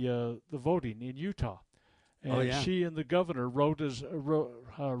the voting in Utah, and she and the governor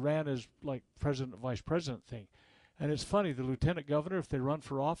ran as like president vice president thing. And it's funny, the lieutenant governor, if they run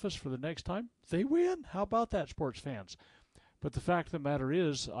for office for the next time, they win. How about that, sports fans? But the fact of the matter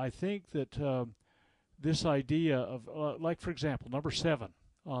is, I think that this idea of, like, for example, number 7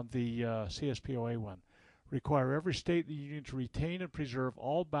 on the CSPOA one, require every state in the union to retain and preserve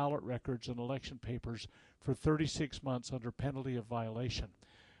all ballot records and election papers for 36 months under penalty of violation.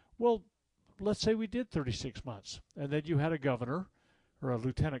 Well, let's say we did 36 months, and then you had a governor or a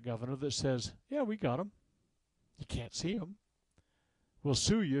lieutenant governor that says, yeah, we got them. You can't see them. We'll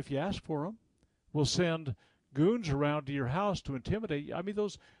sue you if you ask for them. We'll send goons around to your house to intimidate you. I mean,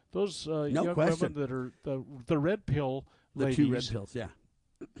 those young women that are the red pill ladies. The 2 red pills, yeah.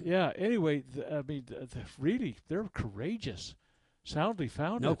 Yeah, anyway, really, they're courageous, soundly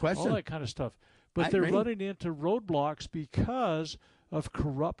founded, no question. all that kind of stuff. But they're running into roadblocks because of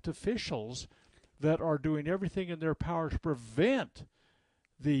corrupt officials that are doing everything in their power to prevent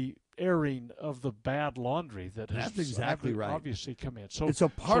the airing of the bad laundry that has obviously come in. So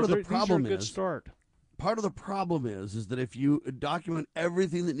part of the problem these are a good start. Part of the problem is that if you document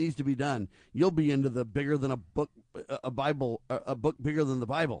everything that needs to be done, you'll be into the bigger than a book bigger than the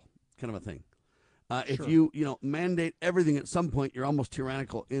Bible kind of a thing. If you mandate everything at some point, you're almost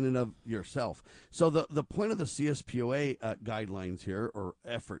tyrannical in and of yourself. So the point of the CSPOA guidelines here, or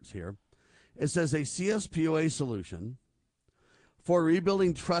efforts here, it says a CSPOA solution for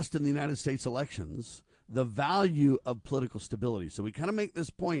rebuilding trust in the United States elections, the value of political stability. So we kind of make this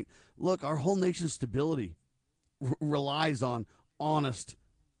point, look, our whole nation's stability relies on honest,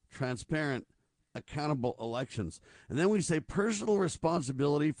 transparent, accountable elections. And then we say personal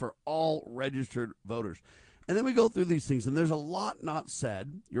responsibility for all registered voters. And then we go through these things, and there's a lot not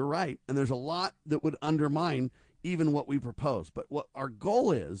said, you're right, and there's a lot that would undermine even what we propose. But what our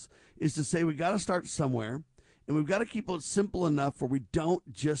goal is to say we got to start somewhere, and we've got to keep it simple enough where we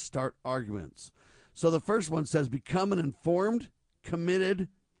don't just start arguments. So the first one says, become an informed, committed,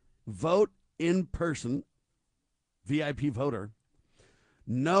 vote in person, VIP voter.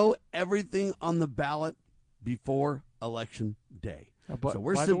 Know everything on the ballot before Election Day. But so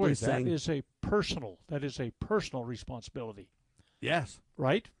we're by simply the way, saying that is a personal responsibility. Yes.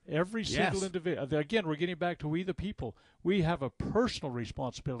 Right? Every single individual. Again, we're getting back to we the people. We have a personal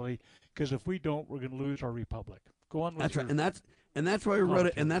responsibility, because if we don't, we're going to lose our republic. Go on with That's right. And that's why we wrote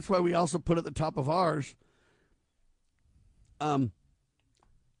it, and that's why we also put at the top of ours the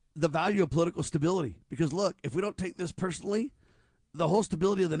value of political stability. Because look, if we don't take this personally, the whole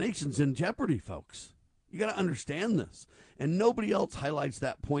stability of the nation's in jeopardy, folks. You got to understand this. And nobody else highlights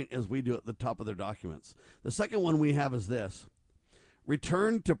that point as we do at the top of their documents. The second one we have is this: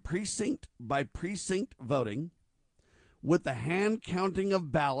 return to precinct by precinct voting with the hand counting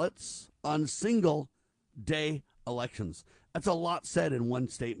of ballots on single day elections. That's a lot said in one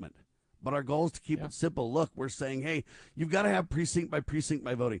statement, but our goal is to keep it simple. Look, we're saying, hey, you've got to have precinct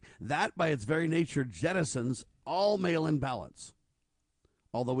by voting. That, by its very nature, jettisons all mail-in ballots,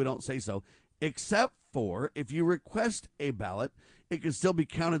 although we don't say so. except for if you request a ballot, it can still be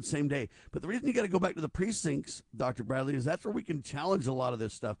counted same day. But the reason you got to go back to the precincts, Dr. Bradley, is that's where we can challenge a lot of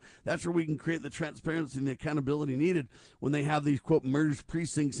this stuff. That's where we can create the transparency and the accountability needed when they have these, quote, merged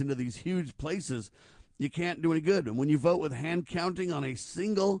precincts into these huge places. You can't do any good. And when you vote with hand counting on a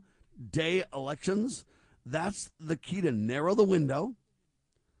single day elections, that's the key to narrow the window,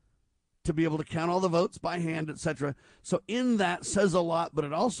 to be able to count all the votes by hand, etc. So in that says a lot, but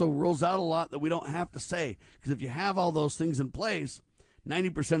it also rules out a lot that we don't have to say. Because if you have all those things in place,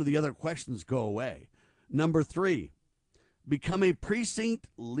 90% of the other questions go away. Number 3, become a precinct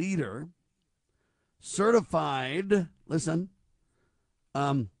leader, certified, listen,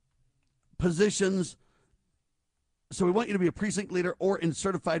 positions. So we want you to be a precinct leader or in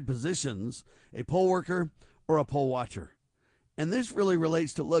certified positions, a poll worker or a poll watcher. And this really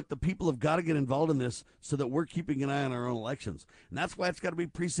relates to, look, the people have got to get involved in this so that we're keeping an eye on our own elections. And that's why it's got to be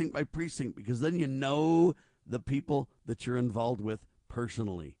precinct by precinct, because then you know the people that you're involved with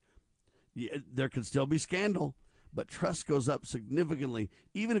personally. There could still be scandal, but trust goes up significantly,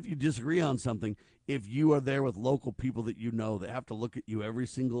 even if you disagree on something, if you are there with local people that you know that have to look at you every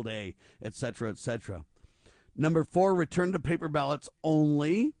single day, et cetera, et cetera. Number 4, return to paper ballots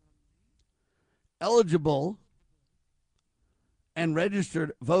only. Eligible and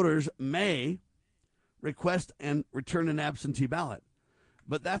registered voters may request and return an absentee ballot.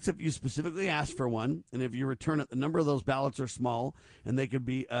 But that's if you specifically ask for one, and if you return it, the number of those ballots are small, and they could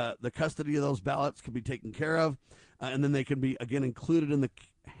be, the custody of those ballots could be taken care of, and then they can be, again, included in the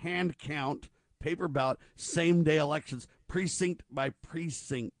hand count paper ballot, same-day elections, precinct by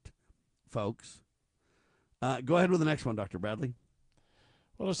precinct, folks. Go ahead with the next one, Dr. Bradley.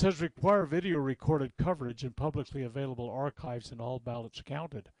 Well, it says require video recorded coverage in publicly available archives and all ballots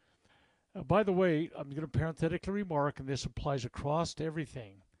counted. By the way, I'm going to parenthetically remark, and this applies across to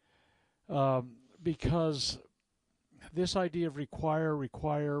everything, because this idea of require,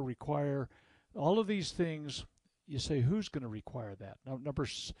 all of these things, you say, who's going to require that? Now, number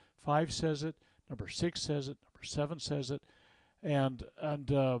 5 says it, number 6 says it, number 7 says it, and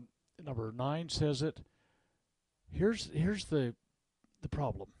number 9 says it. Here's the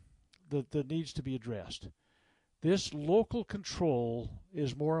problem that needs to be addressed. This local control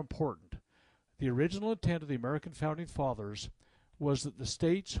is more important. The original intent of the American Founding Fathers was that the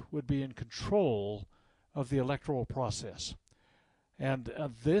states would be in control of the electoral process. And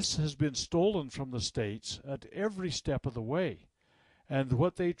this has been stolen from the states at every step of the way. And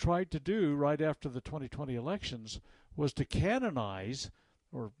what they tried to do right after the 2020 elections was to canonize,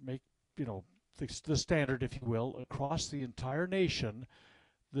 or make, the standard, if you will, across the entire nation,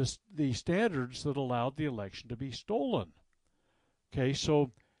 the standards that allowed the election to be stolen. Okay,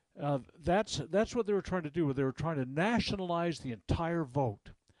 so that's what they were trying to do. They were trying to nationalize the entire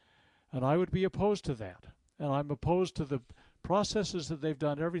vote, and I would be opposed to that. And I'm opposed to the processes that they've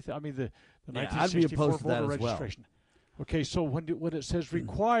done. Everything. I mean, the 1964 voter registration. Well. Okay, so when it says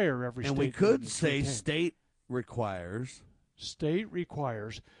require every state, and we could say state requires. State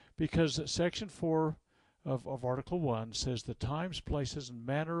requires, because Section 4 of Article 1 says the times, places, and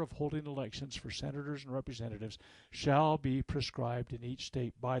manner of holding elections for senators and representatives shall be prescribed in each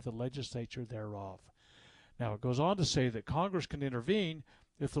state by the legislature thereof. Now, it goes on to say that Congress can intervene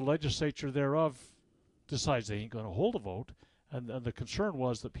if the legislature thereof decides they ain't going to hold a vote, and the concern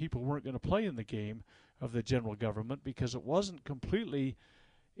was that people weren't going to play in the game of the general government because it wasn't completely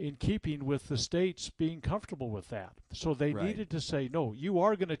in keeping with the states being comfortable with that. So they needed to say, no, you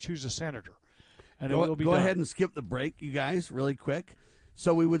are going to choose a senator. And go ahead and skip the break, you guys, really quick.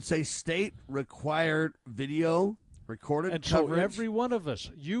 So we would say state required video recorded and coverage. So every one of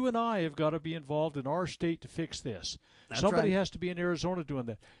us, you and I, have got to be involved in our state to fix this. Somebody has to be in Arizona doing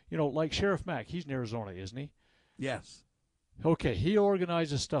that. Like Sheriff Mack, he's in Arizona, isn't he? Yes. Okay, he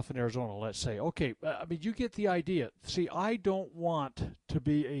organizes stuff in Arizona, let's say. Okay, I mean, you get the idea. See, I don't want to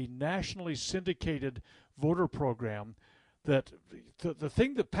be a nationally syndicated voter program that the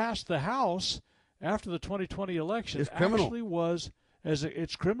thing that passed the House after the 2020 election actually was,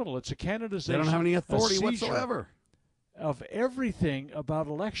 it's criminal. It's a canonization. They don't have any authority whatsoever of everything about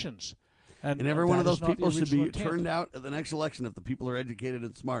elections. And every one of those people should be turned out at the next election if the people are educated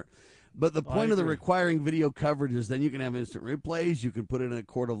and smart. But the point of the requiring video coverage is then you can have instant replays, you can put it in a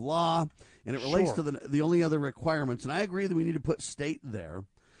court of law, and it relates to the only other requirements. And I agree that we need to put state there.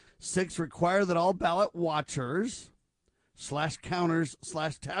 6, require that all ballot watchers / counters /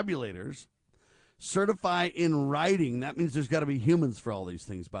 tabulators certify in writing. That means there's got to be humans for all these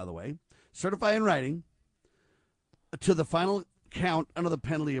things, by the way. Certify in writing to the final count under the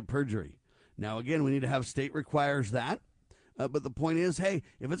penalty of perjury. Now, again, we need to have state requires that. But the point is, hey,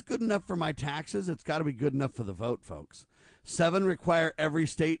 if it's good enough for my taxes, it's got to be good enough for the vote, folks. 7, require every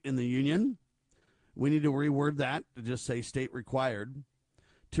state in the union. We need to reword that to just say state required.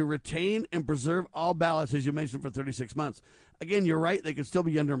 To retain and preserve all ballots, as you mentioned, for 36 months. Again, you're right. They could still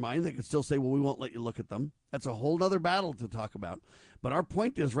be undermined. They could still say, well, we won't let you look at them. That's a whole other battle to talk about. But our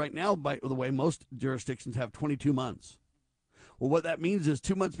point is right now, by the way, most jurisdictions have 22 months. Well, what that means is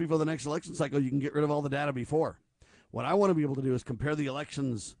 2 months before the next election cycle, you can get rid of all the data before. What I want to be able to do is compare the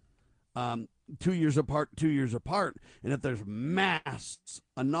elections 2 years apart, and if there's mass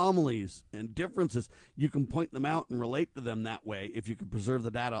anomalies and differences, you can point them out and relate to them that way if you can preserve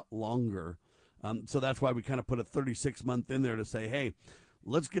the data longer. So that's why we kind of put a 36-month in there to say, hey,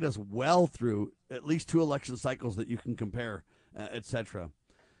 let's get us well through at least 2 election cycles that you can compare, etc.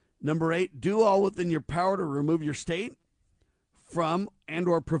 Number 8, do all within your power to remove your state from and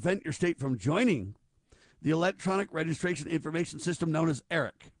or prevent your state from joining the Electronic Registration Information System known as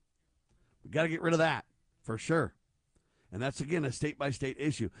ERIC. We got to get rid of that for sure. And that's, again, a state-by-state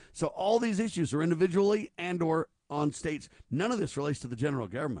issue. So all these issues are individually and or on states. None of this relates to the general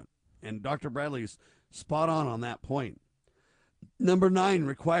government. And Dr. Bradley's spot on that point. Number 9,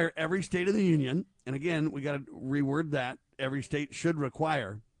 require every state of the union. And again, we got to reword that. Every state should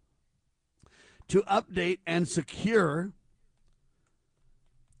require to update and secure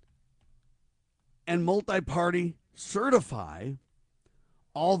and multi-party certify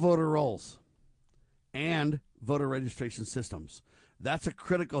all voter rolls and voter registration systems. That's a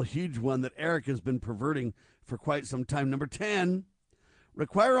critical, huge one that ERIC has been perverting for quite some time. Number 10,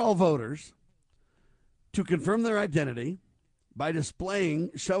 require all voters to confirm their identity by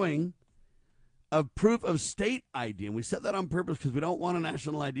showing of proof of state ID. And we said that on purpose because we don't want a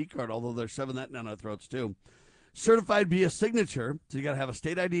national ID card, although they're shoving that down our throats too. Certified via signature, so you got to have a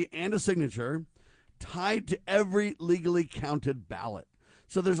state ID and a signature tied to every legally counted ballot.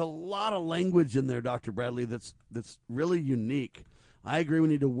 So there's a lot of language in there, Dr. Bradley, that's really unique. I agree we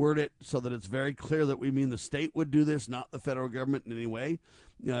need to word it so that it's very clear that we mean the state would do this, not the federal government in any way.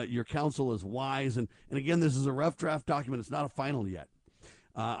 Your counsel is wise. And again, this is a rough draft document. It's not a final yet.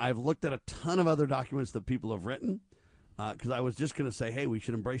 I've looked at a ton of other documents that people have written because I was just going to say, hey, we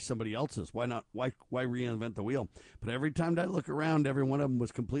should embrace somebody else's. Why not? Why reinvent the wheel? But every time I look around, every one of them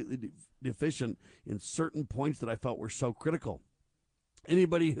was completely deficient in certain points that I felt were so critical.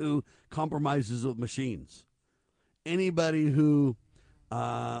 Anybody who compromises with machines, anybody who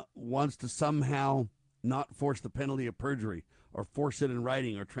wants to somehow not force the penalty of perjury or force it in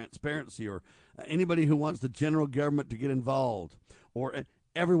writing or transparency, or anybody who wants the general government to get involved, or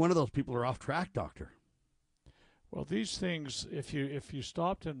every one of those people are off track, Doctor. Well, these things, if you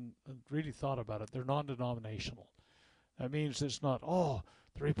stopped and really thought about it, they're non-denominational. That means it's not,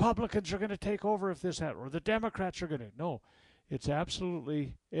 the Republicans are going to take over if this happens, or the Democrats are going to. No, it's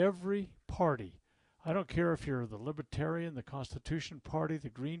absolutely every party. I don't care if you're the Libertarian, the Constitution Party, the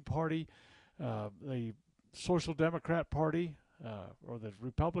Green Party, the Social Democrat Party, or the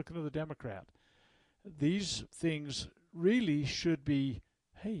Republican or the Democrat. These things really should be,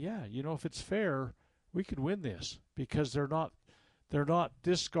 hey, yeah, if it's fair, we could win this, because they're not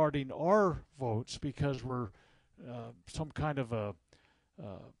discarding our votes because we're some kind of a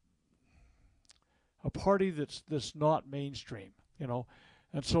party that's not mainstream,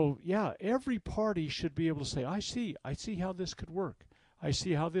 And so, yeah, every party should be able to say, I see how this could work. I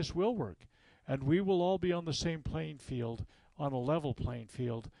see how this will work. And we will all be on the same playing field, on a level playing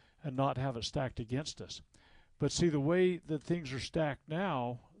field, and not have it stacked against us. But see, the way that things are stacked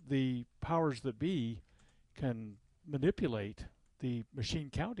now, the powers that be can manipulate the machine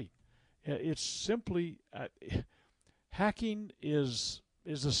counting. It's simply, hacking is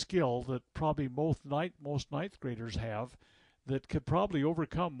a skill that probably most ninth graders have, that could probably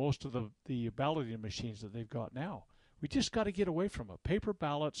overcome most of the balloting machines that they've got now. We just got to get away from it. Paper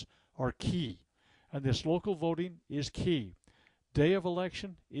ballots are key, and this local voting is key. Day of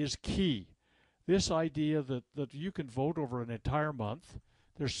election is key. This idea that you can vote over an entire month,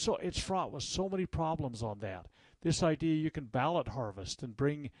 it's fraught with so many problems on that. This idea you can ballot harvest and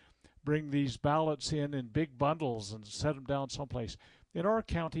bring these ballots in big bundles and set them down someplace. In our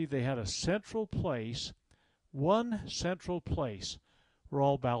county, they had one central place where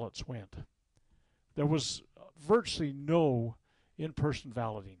all ballots went. There was virtually no in-person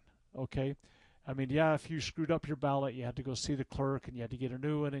balloting, okay? I mean, yeah, if you screwed up your ballot, you had to go see the clerk and you had to get a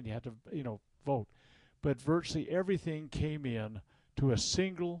new one and you had to, vote. But virtually everything came in to a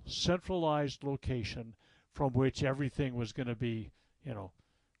single centralized location from which everything was going to be,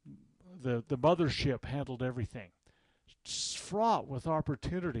 the mothership handled everything. It's fraught with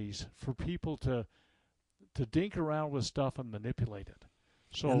opportunities for people to to dink around with stuff and manipulate it.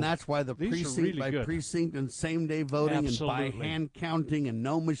 So and that's why the these are precinct really by good. precinct and same-day voting Absolutely. and by hand counting and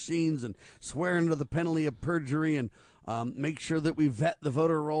no machines and swearing to the penalty of perjury and make sure that we vet the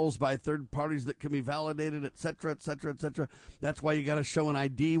voter rolls by third parties that can be validated, et cetera, et cetera, et cetera. That's why you got to show an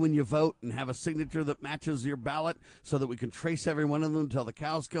ID when you vote and have a signature that matches your ballot so that we can trace every one of them until the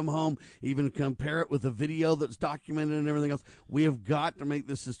cows come home, even compare it with a video that's documented and everything else. We have got to make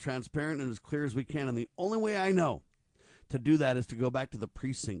this as transparent and as clear as we can. And the only way I know to do that is to go back to the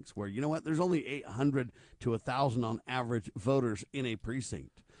precincts where, you know what, there's only 800 to 1,000 on average voters in a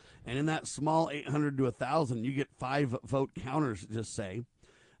precinct. And in that small 800 to 1,000, you get 5 vote counters, just say.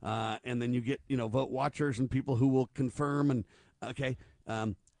 And then you get, vote watchers and people who will confirm. And,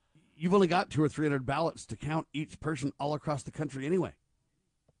 you've only got 200 or 300 ballots to count each person all across the country anyway.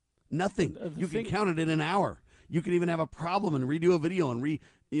 Nothing. You can count it in an hour. You can even have a problem and redo a video and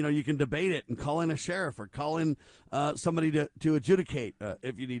you can debate it and call in a sheriff or call in somebody to adjudicate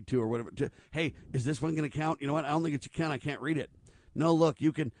if you need to or whatever. Hey, is this one going to count? You know what? I don't think it should count. I can't read it. No, look,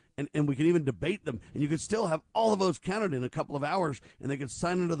 you can, and we can even debate them, and you could still have all the votes counted in a couple of hours, and they could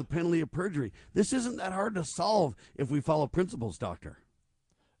sign under the penalty of perjury. This isn't that hard to solve if we follow principles, Doctor.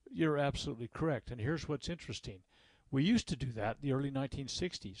 You're absolutely correct, and here's what's interesting. We used to do that in the early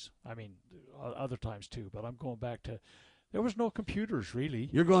 1960s. I mean, other times too, but I'm going back to, there was no computers, really.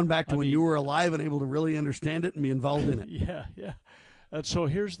 You're going back to when you were alive and able to really understand it and be involved in it. Yeah. And so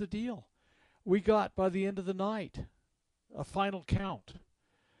here's the deal. We got, by the end of the night, a final count.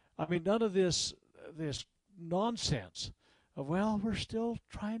 I mean, none of this nonsense of, well, we're still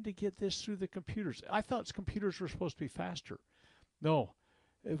trying to get this through the computers. I thought computers were supposed to be faster. No.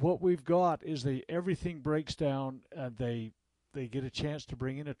 What we've got is everything breaks down and they get a chance to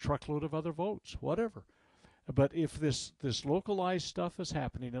bring in a truckload of other votes, whatever. But if this localized stuff is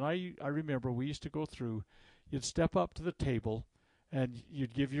happening, and I remember we used to go through, you'd step up to the table and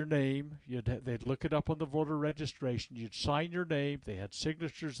you'd give your name. They'd look it up on the voter registration. You'd sign your name. They had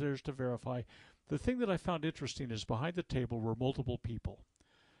signatures there to verify. The thing that I found interesting is behind the table were multiple people.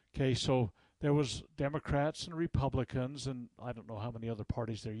 Okay, so there was Democrats and Republicans, and I don't know how many other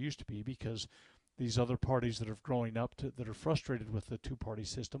parties there used to be because these other parties that are growing up that are frustrated with the two-party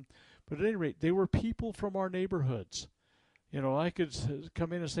system. But at any rate, they were people from our neighborhoods. I could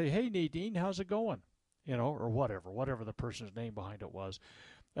come in and say, hey, Nadine, how's it going? Or whatever the person's name behind it was.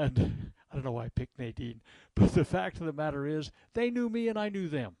 And I don't know why I picked Nadine, but the fact of the matter is they knew me and I knew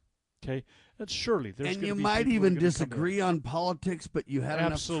them. Okay? And surely there's and you might even disagree on politics, but you had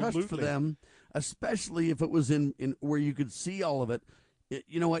enough trust for them, especially if it was in where you could see all of it.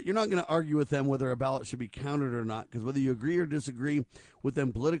 You know what? You're not going to argue with them whether a ballot should be counted or not, because whether you agree or disagree with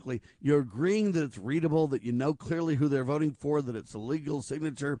them politically, you're agreeing that it's readable, that you know clearly who they're voting for, that it's a legal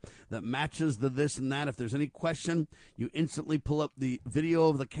signature that matches the this and that. If there's any question, you instantly pull up the video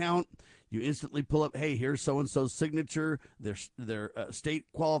of the count. You instantly pull up, hey, here's so-and-so's signature, their state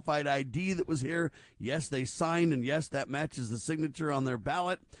qualified ID that was here. Yes, they signed, and yes, that matches the signature on their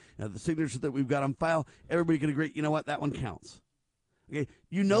ballot, the signature that we've got on file. Everybody can agree, you know what, that one counts. Okay,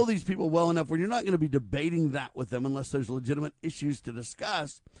 you know these people well enough where you're not going to be debating that with them unless there's legitimate issues to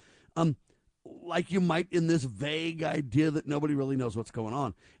discuss, like you might in this vague idea that nobody really knows what's going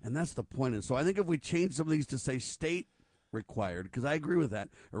on. And that's the point. And so I think if we change some of these to say state required, because I agree with that,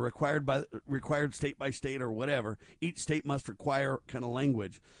 or required state by state or whatever, each state must require kind of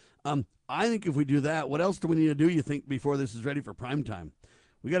language. I think if we do that, what else do we need to do, you think, before this is ready for prime time?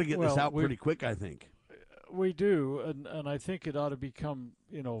 We got to get this out pretty quick, I think. We do, and I think it ought to become,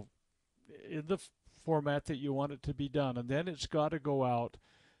 in the format that you want it to be done. And then it's got to go out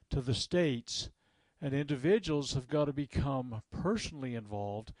to the states, and individuals have got to become personally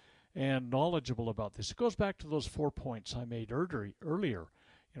involved and knowledgeable about this. It goes back to those 4 points I made earlier.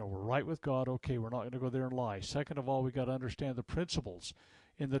 We're right with God. Okay, we're not going to go there and lie. Second of all, we got to understand the principles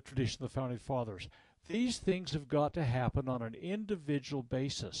in the tradition of the Founding Fathers. These things have got to happen on an individual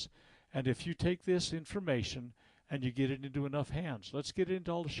basis. And if you take this information and you get it into enough hands, let's get it into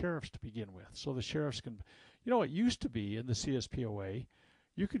all the sheriffs to begin with. So the sheriffs can, it used to be in the CSPOA,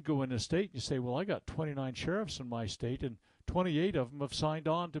 you could go in a state and you say, well, I got 29 sheriffs in my state and 28 of them have signed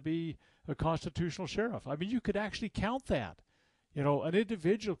on to be a constitutional sheriff. I mean, you could actually count that. An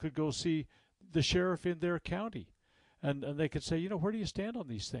individual could go see the sheriff in their county and they could say, where do you stand on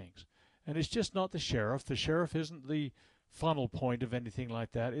these things? And it's just not the sheriff. The sheriff isn't the funnel point of anything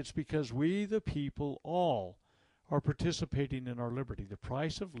like that. It's because we, the people, all are participating in our liberty. The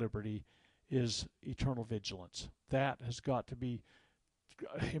price of liberty is eternal vigilance. That has got to be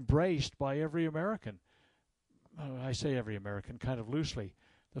embraced by every American. I say every American kind of loosely.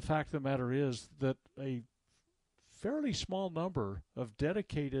 The fact of the matter is that a fairly small number of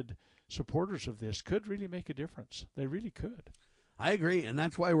dedicated supporters of this could really make a difference. They really could. I agree, and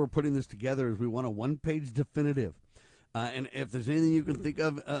that's why we're putting this together, is we want a one-page definitive. And if there's anything you can think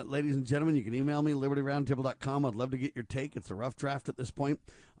of, ladies and gentlemen, you can email me, libertyroundtable.com. I'd love to get your take. It's a rough draft at this point.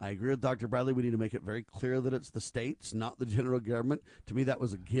 I agree with Dr. Bradley. We need to make it very clear that it's the states, not the general government. To me, that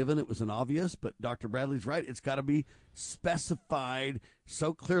was a given. It was an obvious, but Dr. Bradley's right. It's got to be specified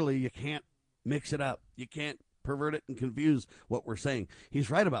so clearly you can't mix it up. You can't pervert it and confuse what we're saying. He's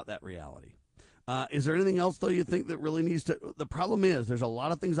right about that reality. Is there anything else, though, you think that really needs to – the problem is there's a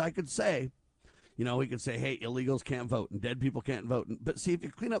lot of things I could say. You know, we could say, hey, illegals can't vote and dead people can't vote. But see, if you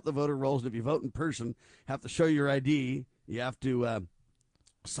clean up the voter rolls and if you vote in person, have to show your ID, you have to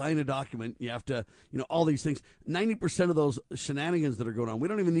sign a document, you have to, all these things. 90% of those shenanigans that are going on, we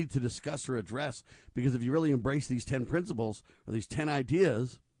don't even need to discuss or address, because if you really embrace these 10 principles or these 10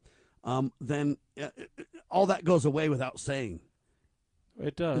 ideas, then all that goes away without saying.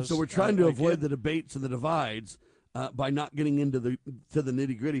 It does. And so we're trying to avoid the debates and the divides by not getting into the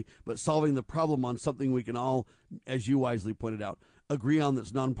nitty gritty, but solving the problem on something we can all, as you wisely pointed out, agree on,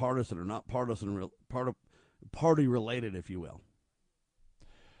 that's nonpartisan or not partisan, party related, if you will.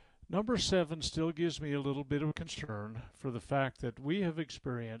 Number 7 still gives me a little bit of concern for the fact that we have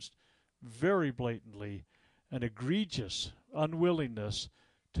experienced very blatantly an egregious unwillingness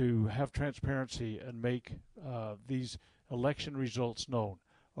to have transparency and make these election results known.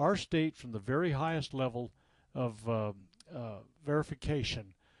 Our state, from the very highest level of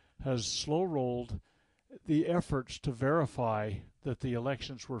verification, has slow-rolled the efforts to verify that the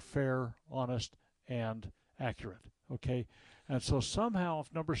elections were fair, honest, and accurate. Okay? And so somehow,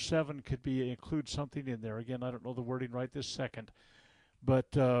 if number 7 could include something in there, again, I don't know the wording right this second,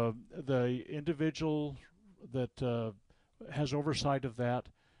 but the individual that has oversight of that,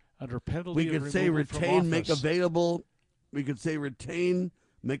 under penalty of removal from office. We could say retain, make available. We could say retain,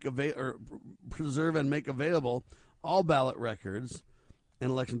 or preserve and make available all ballot records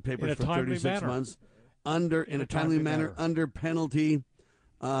and election papers for 36 months in a timely manner under penalty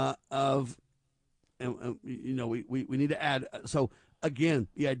of, we need to add. So again,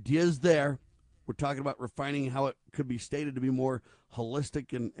 the idea is there. We're talking about refining how it could be stated to be more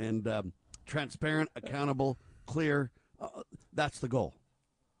holistic and transparent, accountable, clear. That's the goal.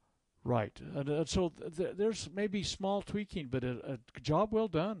 Right, and so there's maybe small tweaking, but a job well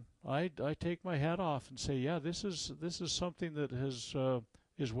done. I take my hat off and say, yeah, this is something that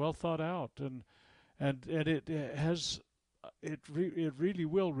is well thought out, and it really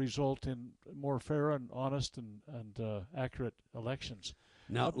will result in more fair and honest and accurate elections.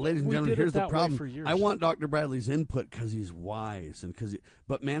 Now, ladies and gentlemen, here's the problem. I want Dr. Bradley's input because he's wise,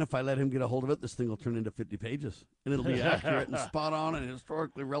 but man, if I let him get a hold of it, this thing will turn into 50 pages, and it'll be accurate and spot on and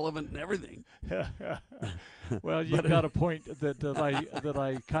historically relevant and everything. Well, you've got a point that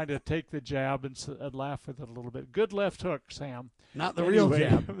I kind of take the jab and laugh with it a little bit. Good left hook, Sam. Not the real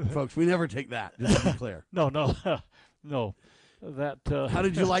jab, folks. We never take that. Just to be clear. No. That How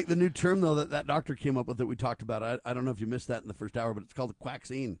did you like the new term, though, that doctor came up with that we talked about? I don't know if you missed that in the first hour, but it's called the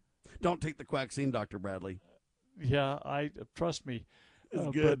quaxine. Don't take the quaxine, Dr. Bradley. Yeah, trust me. It's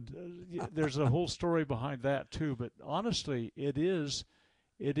good. But there's a whole story behind that, too. But honestly, it's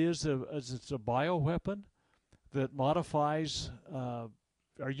a bioweapon that modifies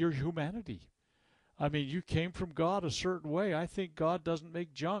your humanity. I mean, you came from God a certain way. I think God doesn't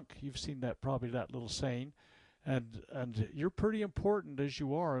make junk. You've seen that little saying. And you're pretty important as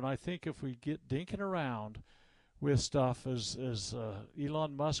you are, and I think if we get dinking around with stuff as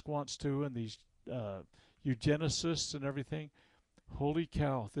Elon Musk wants to, and these eugenicists and everything, holy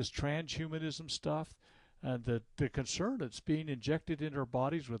cow, this transhumanism stuff, and the concern that's being injected into our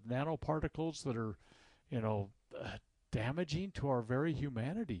bodies with nanoparticles that are, damaging to our very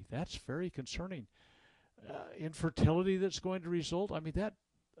humanity, that's very concerning. Infertility that's going to result, I mean,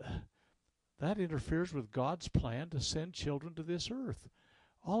 that interferes with God's plan to send children to this earth.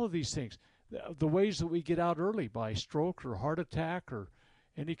 All of these things. The ways that we get out early by stroke or heart attack or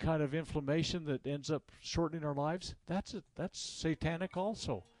any kind of inflammation that ends up shortening our lives, that's satanic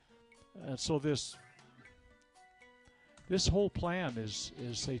also. And so this whole plan is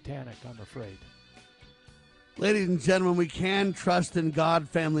satanic, I'm afraid. Ladies and gentlemen, we can trust in God,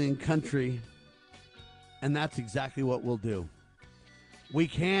 family, and country, and that's exactly what we'll do. We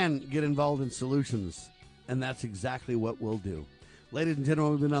can get involved in solutions, and that's exactly what we'll do. Ladies and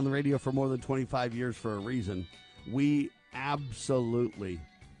gentlemen, we've been on the radio for more than 25 years for a reason. We absolutely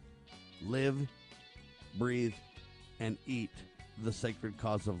live, breathe, and eat the sacred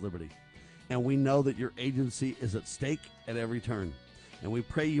cause of liberty. And we know that your agency is at stake at every turn. And we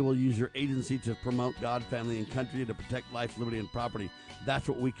pray you will use your agency to promote God, family, and country, to protect life, liberty, and property. That's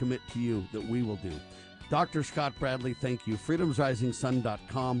what we commit to you that we will do. Dr. Scott Bradley, thank you.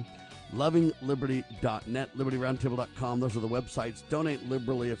 freedomsrisingsun.com, lovingliberty.net, libertyroundtable.com. Those are the websites. Donate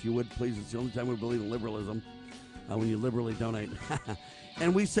liberally if you would, please. It's the only time we believe in liberalism, when you liberally donate.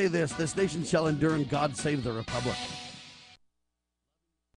 And we say this nation shall endure, and God save the republic.